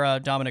Chito Vera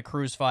Dominic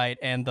Cruz fight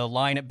and the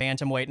line at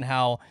bantamweight and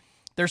how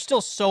there's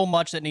still so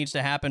much that needs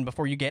to happen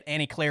before you get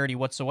any clarity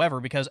whatsoever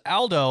because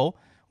Aldo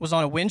was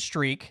on a win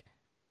streak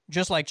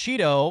just like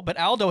Chito, but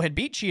Aldo had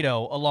beat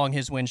Chito along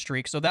his win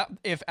streak. So that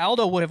if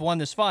Aldo would have won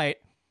this fight,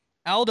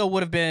 Aldo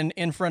would have been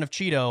in front of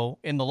Chito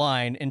in the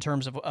line in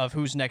terms of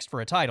who's next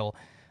for a title.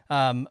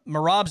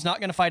 Marab's not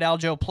going to fight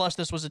Aljo, plus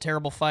this was a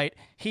terrible fight.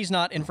 He's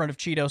not in front of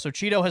Chito, so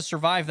Chito has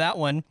survived that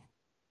one.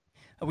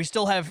 We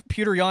still have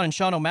Peter Yan and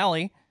Sean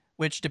O'Malley,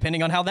 which,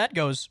 depending on how that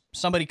goes,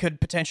 somebody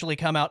could potentially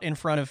come out in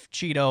front of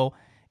Chito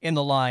in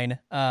the line.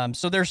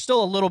 So there's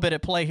still a little bit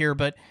at play here,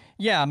 but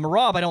yeah,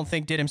 Marab, I don't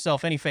think did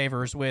himself any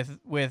favors with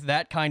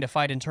that kind of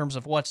fight in terms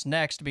of what's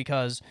next,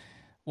 because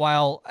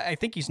while I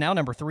think he's now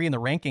number 3 in the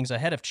rankings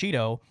ahead of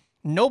Chito,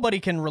 nobody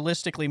can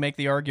realistically make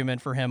the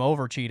argument for him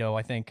over Chito,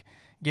 I think,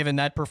 given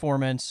that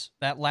performance,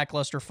 that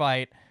lackluster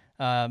fight,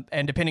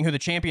 and depending who the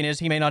champion is,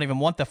 he may not even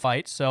want the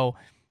fight. So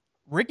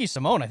Ricky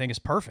Simone, I think, is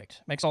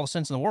perfect. Makes all the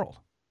sense in the world.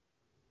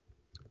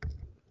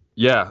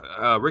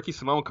 Yeah, Ricky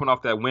Simone coming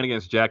off that win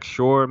against Jack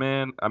Shore,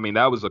 man. I mean,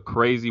 that was a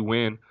crazy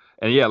win.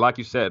 And yeah, like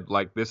you said,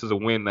 like this is a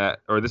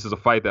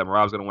fight that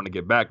Marab's gonna want to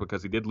get back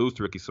because he did lose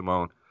to Ricky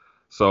Simone.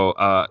 So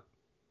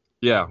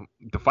yeah,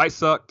 the fight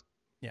sucked.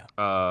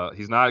 Yeah.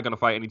 He's not gonna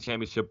fight any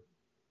championship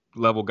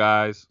level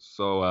guys.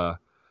 So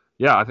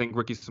yeah, I think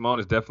Ricky Simone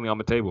is definitely on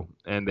the table.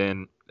 And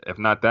then if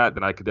not that,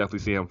 then I could definitely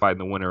see him fighting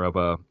the winner of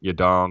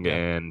Yadong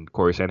and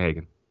Corey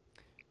Sanhagen.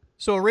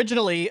 So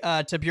originally,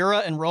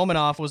 Tabura and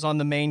Romanov was on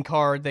the main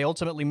card. They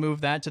ultimately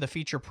moved that to the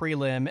feature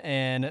prelim,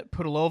 and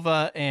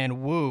Pudilova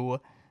and Wu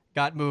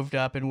got moved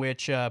up, in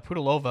which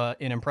Pudilova,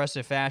 in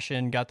impressive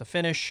fashion, got the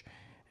finish,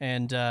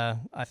 and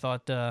I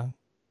thought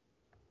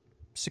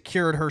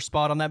secured her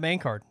spot on that main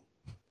card.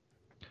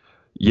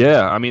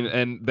 Yeah, I mean,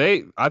 and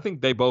I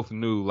think they both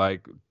knew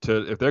like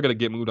if they're gonna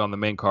get moved on the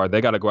main card,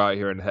 they got to go out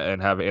here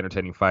and have an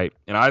entertaining fight.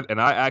 And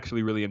I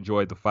actually really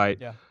enjoyed the fight.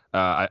 Yeah.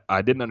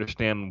 I didn't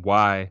understand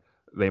why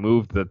they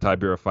moved the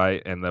Tibera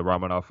fight and the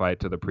Romanov fight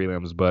to the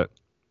prelims, but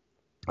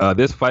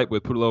this fight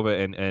with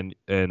Pudilova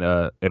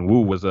and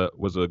Wu was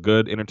a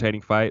good,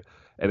 entertaining fight.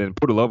 And then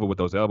Pudilova with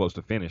those elbows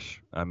to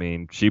finish. I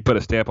mean, she put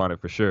a stamp on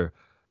it for sure,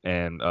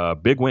 and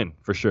big win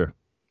for sure.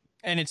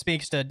 And it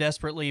speaks to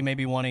desperately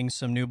maybe wanting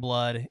some new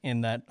blood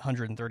in that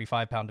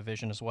 135-pound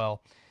division as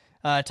well.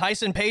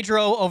 Tyson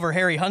Pedro over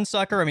Harry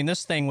Hunsucker. I mean,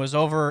 this thing was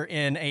over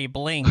in a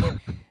blink.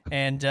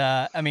 And,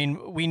 I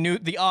mean, we knew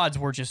the odds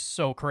were just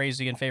so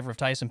crazy in favor of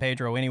Tyson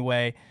Pedro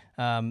anyway.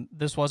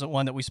 This wasn't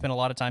one that we spent a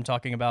lot of time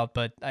talking about,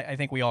 but I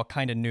think we all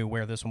kind of knew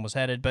where this one was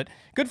headed. But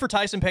good for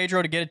Tyson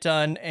Pedro to get it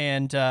done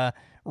and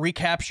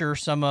recapture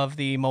some of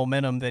the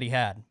momentum that he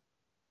had.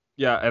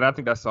 Yeah, and I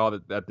think that's all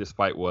that this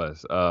fight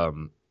was.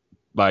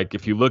 Like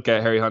if you look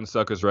at Harry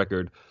Hunsucker's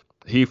record,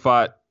 he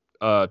fought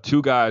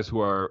two guys who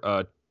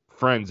are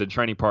friends and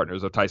training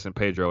partners of Tyson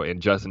Pedro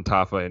and Justin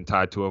Tafa and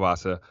Tai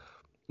Tuivasa.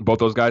 Both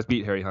those guys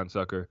beat Harry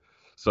Hunsucker.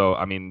 So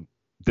I mean,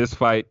 this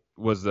fight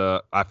was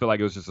I feel like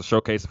it was just a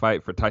showcase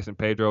fight for Tyson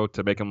Pedro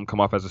to make him come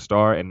off as a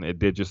star, and it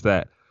did just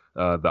that.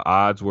 The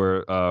odds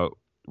were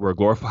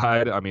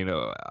glorified. I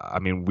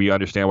mean, we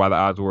understand why the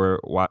odds were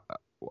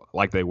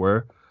like they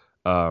were.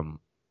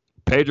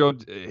 Pedro,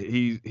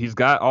 he's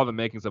got all the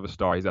makings of a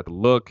star. He's got the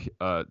look,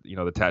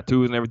 the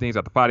tattoos and everything. He's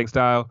got the fighting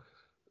style.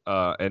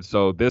 And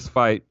so this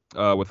fight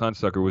with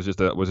Hunsucker was just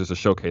a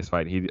showcase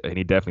fight. And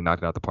he definitely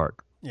knocked it out the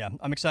park. Yeah,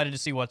 I'm excited to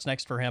see what's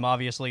next for him.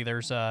 Obviously,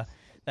 there's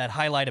that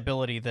highlight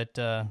ability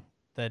that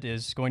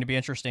is going to be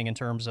interesting in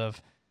terms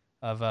of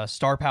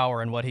star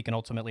power and what he can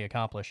ultimately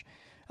accomplish.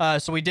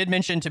 So we did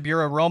mention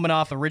Tibura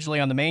Romanov originally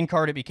on the main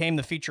card. It became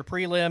the feature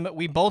prelim.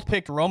 We both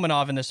picked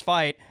Romanov in this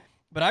fight,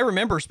 but I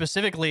remember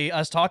specifically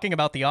us talking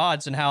about the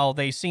odds and how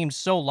they seemed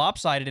so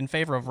lopsided in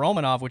favor of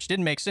Romanov, which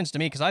didn't make sense to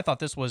me because I thought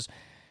this was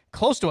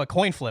close to a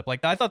coin flip.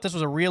 Like, I thought this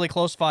was a really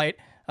close fight.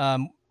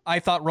 I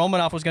thought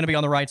Romanov was going to be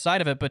on the right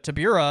side of it, but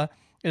Tibura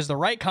is the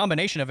right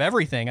combination of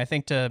everything, I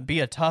think, to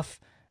be a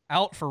tough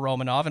out for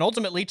Romanov. And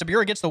ultimately,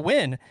 Tibura gets the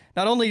win.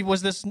 Not only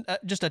was this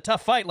just a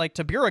tough fight, like,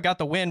 Tibura got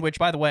the win, which,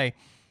 by the way,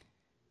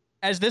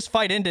 as this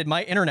fight ended,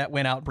 my internet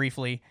went out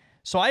briefly.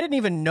 So I didn't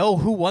even know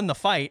who won the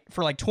fight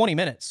for like 20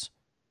 minutes.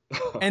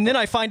 And then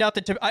I find out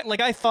that,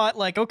 I thought,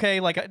 like, okay,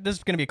 like, this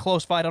is going to be a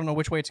close fight. I don't know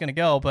which way it's going to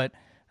go. But,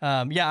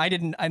 yeah, I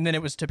didn't. And then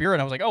it was Tibura,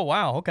 and I was like, oh,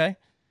 wow, okay.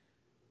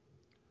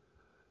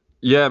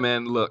 Yeah,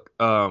 man, look,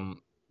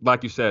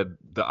 like you said,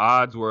 the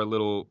odds were a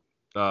little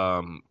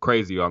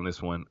crazy on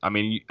this one. I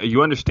mean,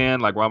 you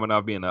understand, like,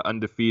 Romanov being an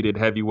undefeated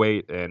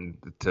heavyweight and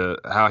to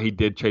how he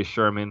did chase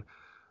Sherman.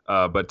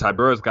 But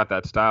Tibura's got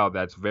that style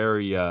that's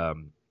very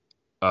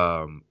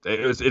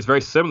it's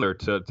very similar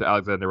to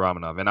Alexander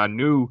Romanov.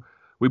 And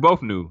we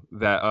both knew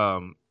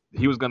that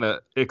he was going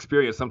to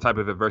experience some type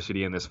of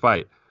adversity in this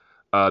fight.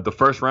 The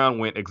first round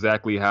went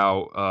exactly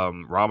how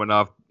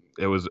Romanov,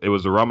 it was a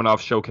Romanov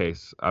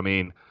showcase. I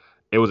mean,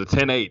 it was a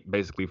 10-8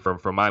 basically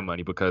from my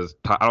money because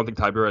I don't think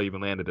Tibura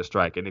even landed a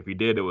strike. And if he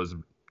did, it was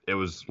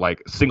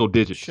like single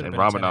digits and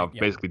Romanov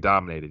basically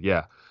dominated.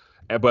 Yeah.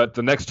 But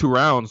the next two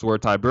rounds were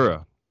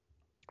Tibura.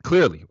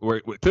 Clearly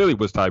was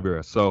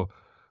Tibura. So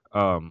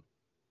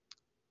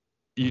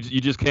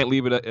you just can't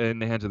leave it in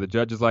the hands of the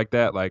judges like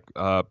that. Like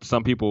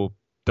some people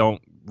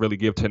don't really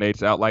give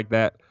 10-8s out like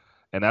that.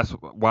 And that's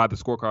why the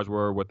scorecards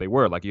were what they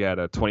were. Like you had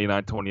a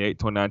 29-28,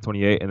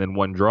 29-28, and then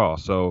one draw.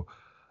 So,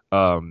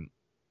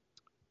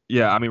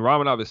 yeah, I mean,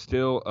 Romanov is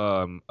still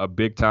a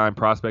big-time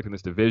prospect in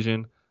this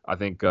division. I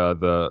think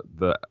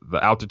the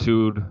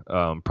altitude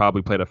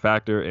probably played a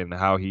factor in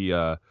how he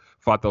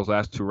fought those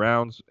last two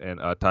rounds, and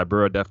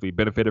Tibura definitely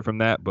benefited from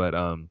that. But,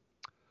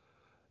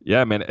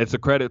 yeah, man, it's a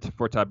credit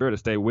for Tibura to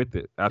stay with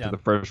it after the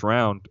first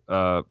round,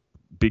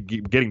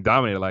 getting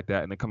dominated like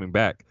that and then coming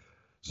back.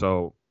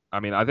 So, I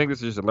mean, I think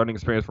this is just a learning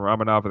experience for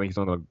Romanov. I think he's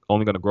only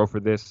going to grow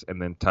for this.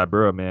 And then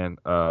Tibura, man,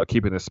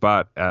 keeping his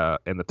spot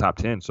in the top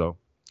 10. So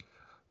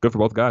good for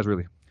both guys,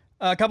 really.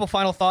 A couple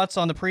final thoughts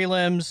on the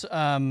prelims.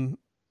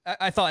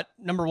 I thought,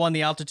 number one,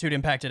 the altitude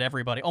impacted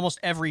everybody. Almost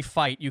every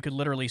fight, you could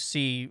literally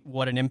see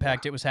what an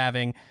impact it was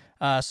having.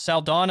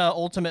 Saldana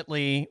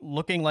ultimately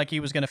looking like he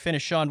was going to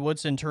finish Sean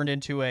Woodson turned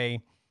into a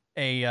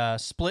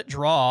split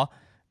draw,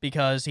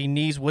 because he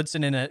knees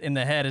Woodson in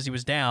the head as he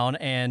was down,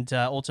 and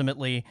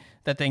ultimately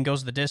that thing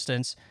goes the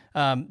distance.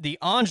 The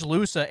Ange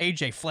Lusa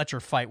AJ Fletcher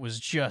fight was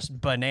just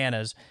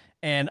bananas,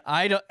 and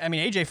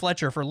AJ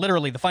Fletcher for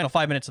literally the final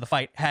 5 minutes of the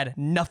fight had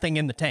nothing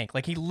in the tank.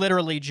 Like he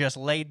literally just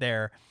laid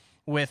there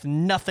with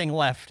nothing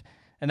left,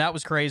 and that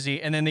was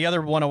crazy. And then the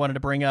other one I wanted to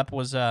bring up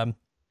was Amir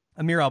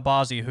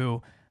Albazi,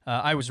 who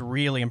I was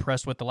really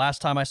impressed with the last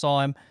time I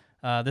saw him.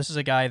 This is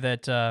a guy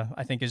that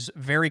I think is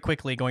very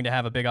quickly going to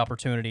have a big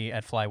opportunity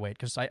at flyweight,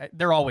 because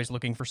they're always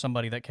looking for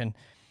somebody that can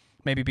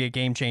maybe be a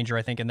game changer,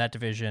 I think, in that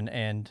division,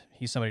 and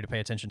he's somebody to pay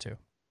attention to.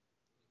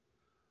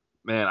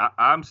 Man,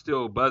 I'm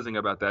still buzzing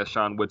about that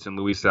Sean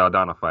Woodson-Luis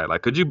Saldana fight.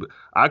 Like,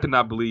 I could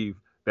not believe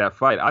that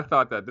fight. I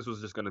thought that this was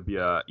just going to be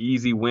a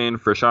easy win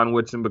for Sean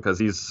Woodson because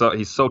he's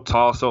so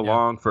tall, so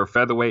long for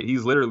featherweight.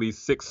 He's literally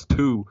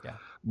 6'2",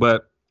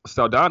 but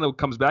Saldana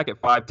comes back at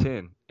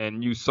 5'10",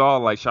 and you saw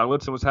like Sean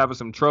Woodson was having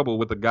some trouble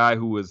with a guy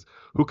who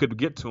could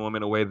get to him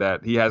in a way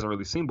that he hasn't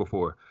really seen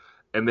before.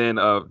 And then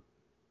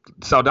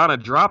Saldana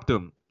dropped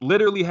him,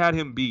 literally had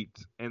him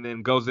beat, and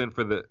then goes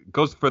for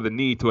the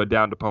knee to a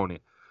downed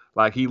opponent.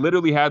 Like he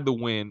literally had the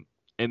win,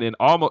 and then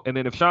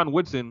if Sean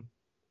Woodson,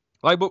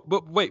 like,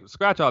 but wait,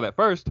 scratch all that.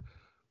 First,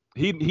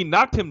 he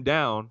knocked him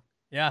down.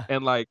 Yeah.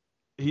 And like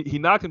he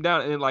knocked him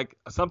down, and then like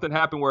something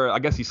happened where I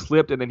guess he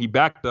slipped, and then he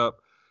backed up.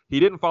 He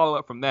didn't follow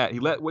up from that. He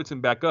let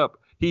Woodson back up.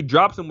 He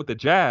drops him with the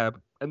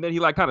jab, and then he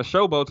like kind of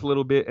showboats a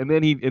little bit, and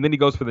then he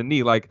goes for the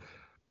knee. Like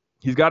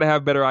he's got to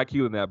have better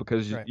IQ than that,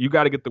 because you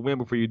got to get the win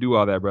before you do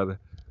all that, brother.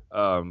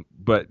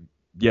 But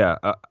yeah,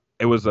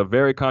 It was a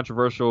very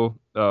controversial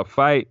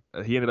fight.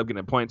 He ended up getting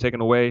a point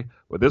taken away,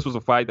 but this was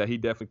a fight that he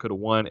definitely could have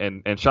won.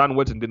 And Sean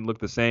Woodson didn't look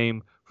the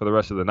same for the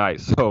rest of the night.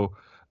 So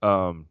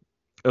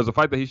it was a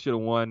fight that he should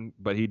have won,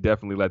 but he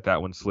definitely let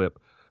that one slip.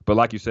 But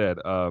like you said,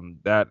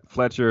 that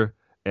Fletcher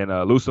and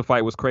Lusa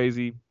fight was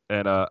crazy,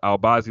 and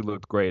Albazi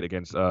looked great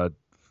against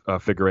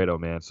Figueiredo,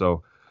 man.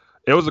 So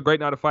it was a great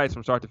night of fights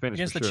from start to finish.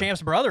 Against the sure.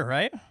 champ's brother,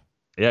 right?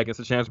 Yeah, against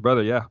the champ's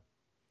brother, yeah.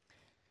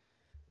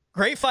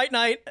 Great fight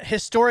night,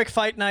 historic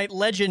fight night,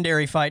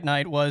 legendary fight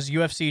night was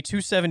UFC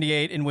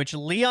 278, in which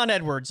Leon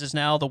Edwards is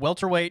now the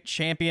welterweight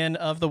champion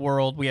of the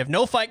world. We have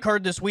no fight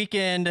card this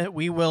weekend.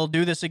 We will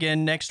do this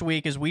again next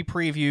week as we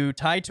preview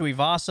Tai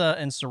Tuivasa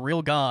and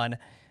Ciryl Gane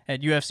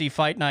at UFC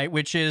Fight Night,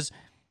 which is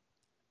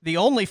the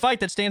only fight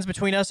that stands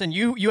between us and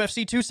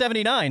UFC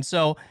 279.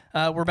 So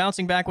we're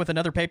bouncing back with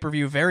another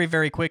pay-per-view very,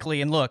 very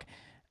quickly. And look,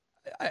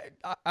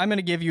 I'm going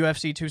to give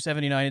UFC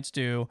 279 its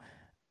due.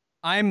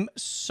 I'm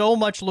so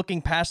much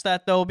looking past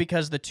that, though,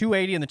 because the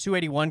 280 and the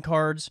 281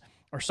 cards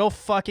are so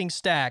fucking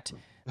stacked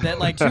that,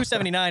 like,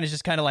 279 is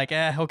just kind of like,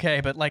 okay,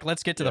 but, like,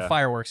 let's get to the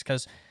fireworks,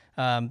 because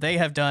they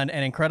have done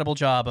an incredible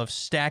job of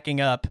stacking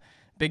up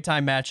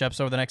big-time matchups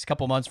over the next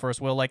couple months for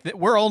us, Will. Like,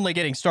 we're only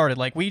getting started.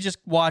 Like, we just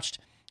watched,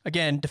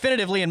 again,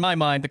 definitively in my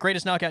mind, the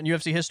greatest knockout in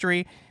UFC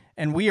history,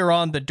 and we are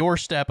on the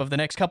doorstep of the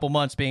next couple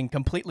months being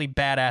completely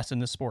badass in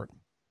this sport.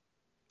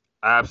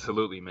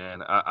 Absolutely,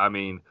 man. I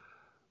mean,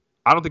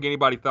 I don't think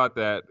anybody thought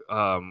that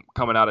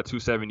coming out of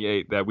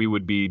 278 that we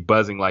would be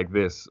buzzing like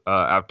this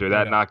after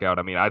that knockout.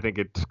 I mean, I think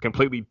it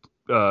completely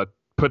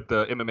put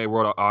the MMA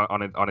world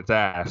on its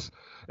ass,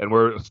 and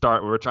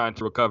we're trying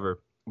to recover.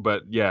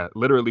 But yeah,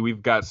 literally,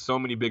 we've got so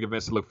many big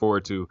events to look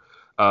forward to.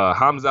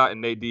 Hamzat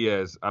and Nate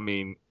Diaz. I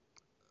mean,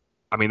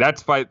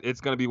 that's fight.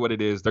 It's going to be what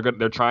it is.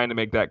 They're trying to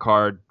make that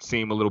card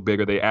seem a little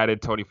bigger. They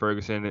added Tony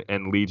Ferguson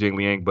and Li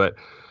Jingliang, but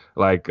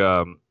like.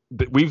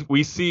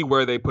 We see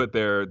where they put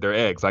their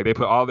eggs. Like, they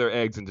put all their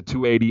eggs into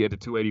 280 into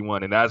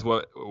 281, and that's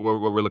what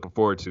we're looking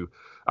forward to.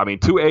 I mean,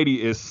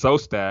 280 is so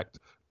stacked,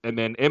 and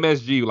then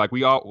MSG, like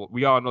we all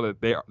know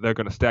that they're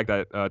going to stack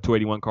that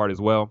 281 card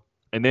as well.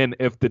 And then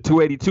if the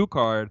 282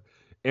 card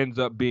ends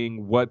up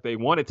being what they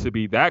want it to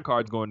be, that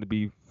card's going to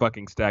be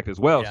fucking stacked as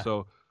well. Yeah.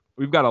 So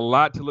we've got a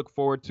lot to look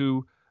forward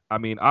to. I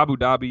mean, Abu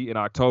Dhabi in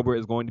October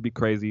is going to be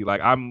crazy.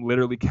 Like, I'm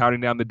literally counting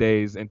down the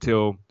days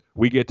until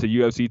we get to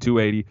UFC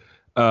 280.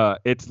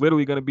 It's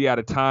literally going to be at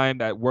a time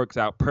that works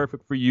out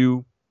perfect for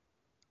you.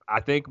 I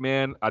think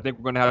we're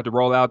going to have to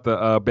roll out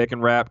the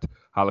bacon wrapped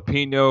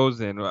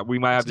jalapenos, and we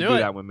might have to do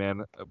that one,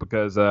 man,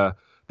 because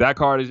that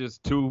card is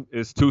just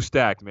too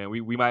stacked, man.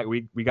 We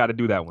got to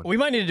do that one. We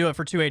might need to do it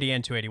for 280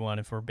 and 281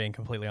 if we're being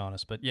completely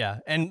honest. But yeah,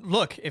 and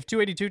look, if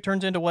 282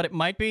 turns into what it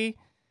might be,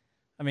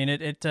 I mean,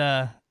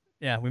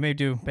 we may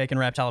do bacon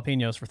wrapped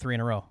jalapenos for 3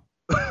 in a row.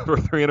 For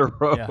 3 in a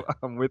row, yeah.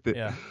 I'm with it.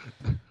 Yeah.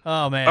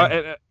 Oh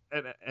man.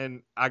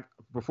 And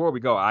before we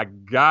go, I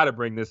gotta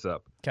bring this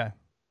up. Okay.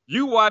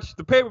 You watched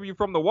the pay-per-view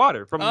from the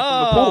water, from the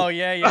pool. Oh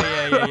yeah.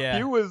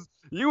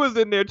 You was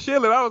in there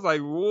chilling. I was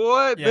like,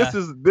 what? Yeah.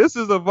 This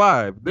is a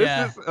vibe.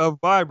 This is a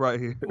vibe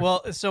right here.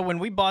 Well, so when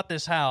we bought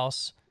this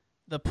house,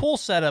 the pool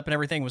setup and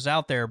everything was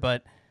out there,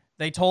 but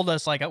they told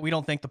us, like, we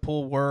don't think the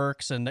pool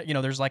works, and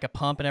there's like a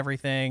pump and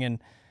everything,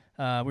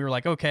 and we were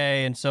like,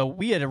 okay. And so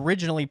we had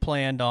originally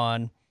planned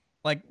on,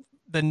 like,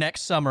 the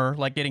next summer,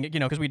 like, getting it,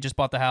 because we just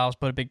bought the house,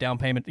 put a big down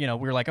payment, we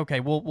were like,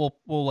 okay, we'll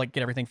like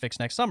get everything fixed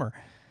next summer.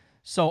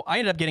 So I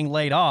ended up getting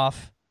laid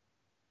off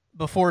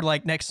before,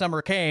 like, next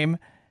summer came,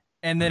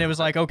 and then it was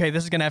like, okay,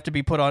 this is gonna have to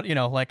be put on,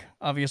 like,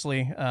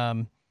 obviously,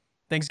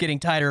 things getting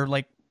tighter,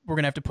 like, we're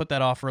gonna have to put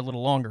that off for a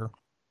little longer.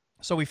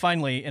 So we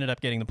finally ended up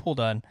getting the pool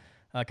done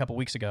a couple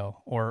weeks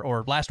ago,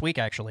 or last week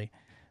actually.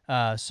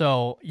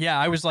 So yeah,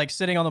 I was like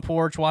sitting on the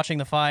porch watching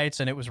the fights,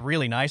 and it was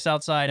really nice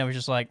outside. I was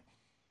just like,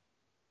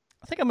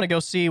 I think I'm going to go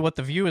see what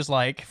the view is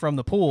like from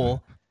the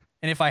pool,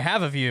 and if I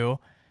have a view.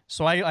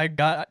 So I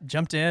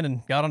jumped in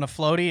and got on a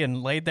floaty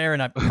and laid there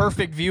in a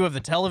perfect view of the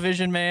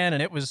television, man,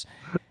 and it was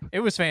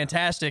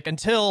fantastic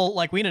until,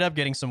 like, we ended up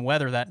getting some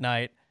weather that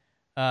night.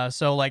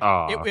 So, like,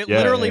 it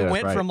literally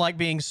went from, like,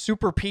 being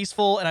super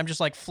peaceful, and I'm just,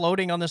 like,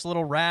 floating on this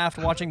little raft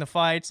watching the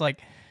fights, like,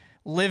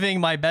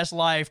 living my best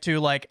life, to,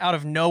 like, out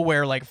of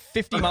nowhere, like,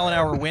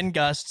 50-mile-an-hour wind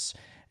gusts,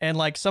 and,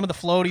 like, some of the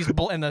floaties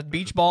and the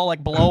beach ball,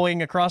 like,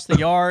 blowing across the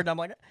yard. I'm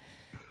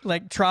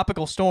like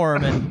tropical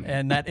storm,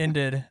 and that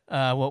ended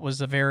what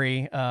was a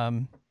very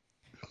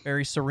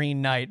very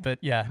serene night. But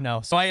yeah,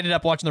 no. So I ended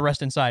up watching the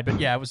rest inside. But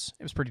yeah, it was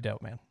pretty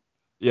dope, man.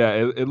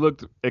 Yeah, it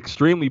looked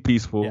extremely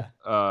peaceful.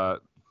 Yeah.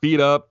 Feet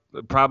up,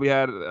 probably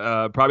had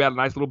a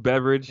nice little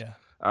beverage. Yeah.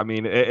 I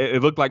mean,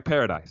 it looked like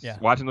paradise. Yeah.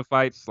 Watching the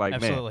fights, like,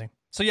 absolutely. Man.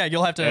 So yeah,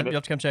 you'll have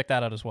to come check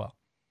that out as well.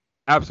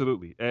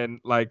 Absolutely. And,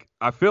 like,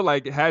 I feel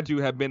like had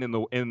you have been in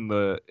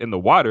the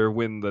water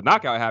when the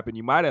knockout happened,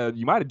 you might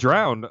have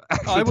drowned.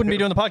 I wouldn't be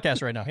doing the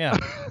podcast right now. Yeah.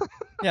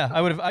 Yeah,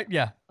 I would have.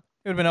 Yeah,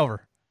 it would have been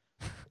over.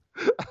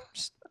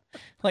 Just,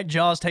 like,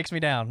 Jaws takes me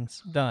down.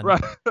 It's done.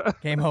 Right.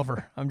 Game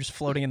over. I'm just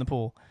floating in the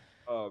pool.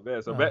 Oh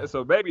man, so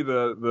maybe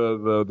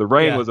the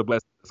rain was a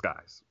blessing in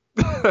disguise.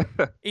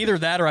 Either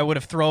that or I would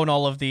have thrown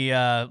all of the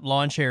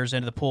lawn chairs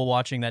into the pool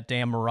watching that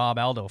damn Merab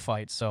Aldo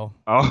fight. So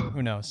Oh,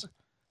 who knows?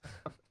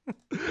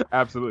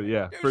 absolutely,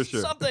 yeah, for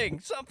sure.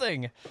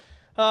 Something.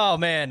 Oh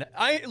man,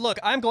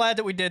 I'm glad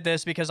that we did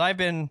this because I've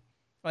been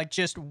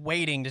just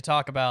waiting to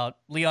talk about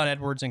Leon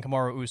Edwards and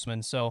Kamaru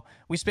Usman. So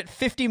we spent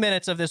 50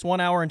 minutes of this 1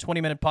 hour and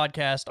 20-minute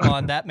podcast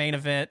on that main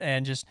event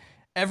and just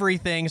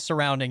everything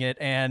surrounding it.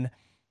 And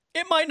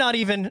it might not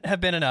even have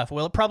been enough.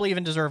 Well, it probably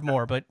even deserve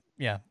more. But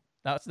yeah,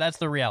 that's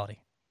the reality.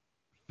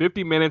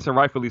 50 minutes, and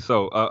rightfully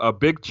so. A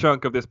big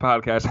chunk of this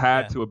podcast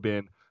had to have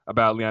been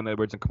about Leon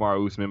Edwards and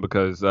Kamaru Usman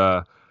because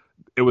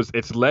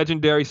it's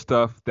legendary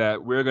stuff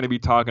that we're going to be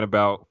talking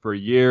about for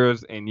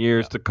years and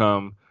years to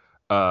come.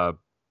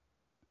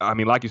 I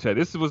mean, like you said,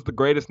 this was the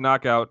greatest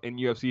knockout in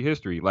UFC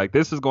history. Like,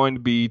 this is going to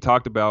be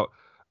talked about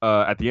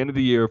at the end of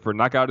the year for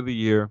knockout of the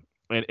year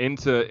and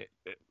into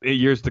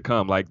years to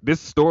come. Like, this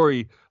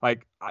story, I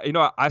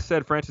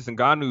said Francis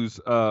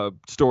Ngannou's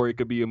story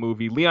could be a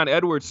movie. Leon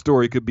Edwards'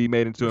 story could be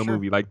made into a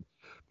movie.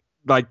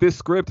 Like this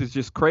script is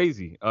just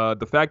crazy.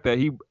 The fact that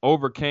he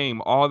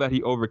overcame all that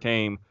he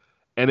overcame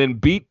and then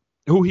beat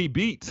who he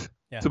beat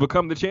to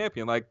become the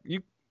champion. Like,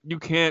 you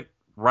can't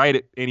write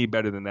it any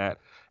better than that.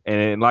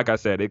 And like I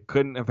said, it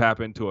couldn't have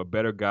happened to a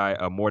better guy,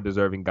 a more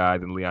deserving guy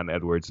than Leon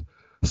Edwards.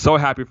 So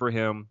happy for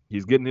him.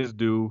 He's getting his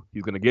due.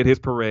 He's going to get his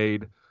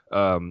parade.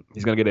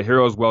 He's going to get a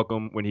hero's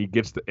welcome when he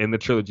gets in the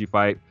Trilogy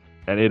fight,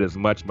 and it is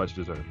much, much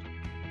deserved.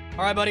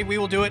 All right, buddy, we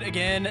will do it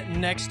again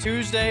next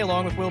Tuesday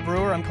along with Will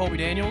Brewer. I'm Colby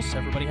Daniels.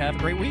 Everybody have a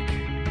great week.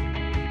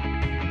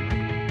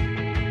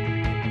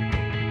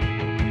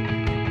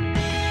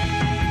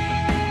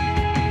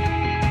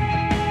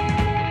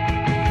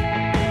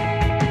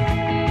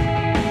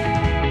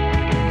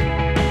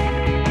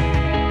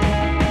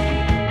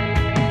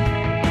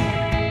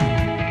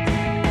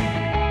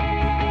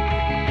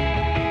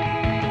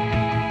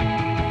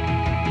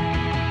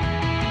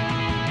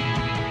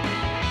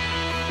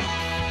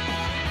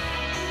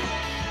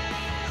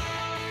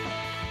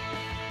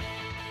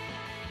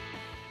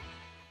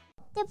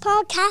 The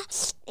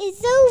podcast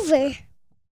is over.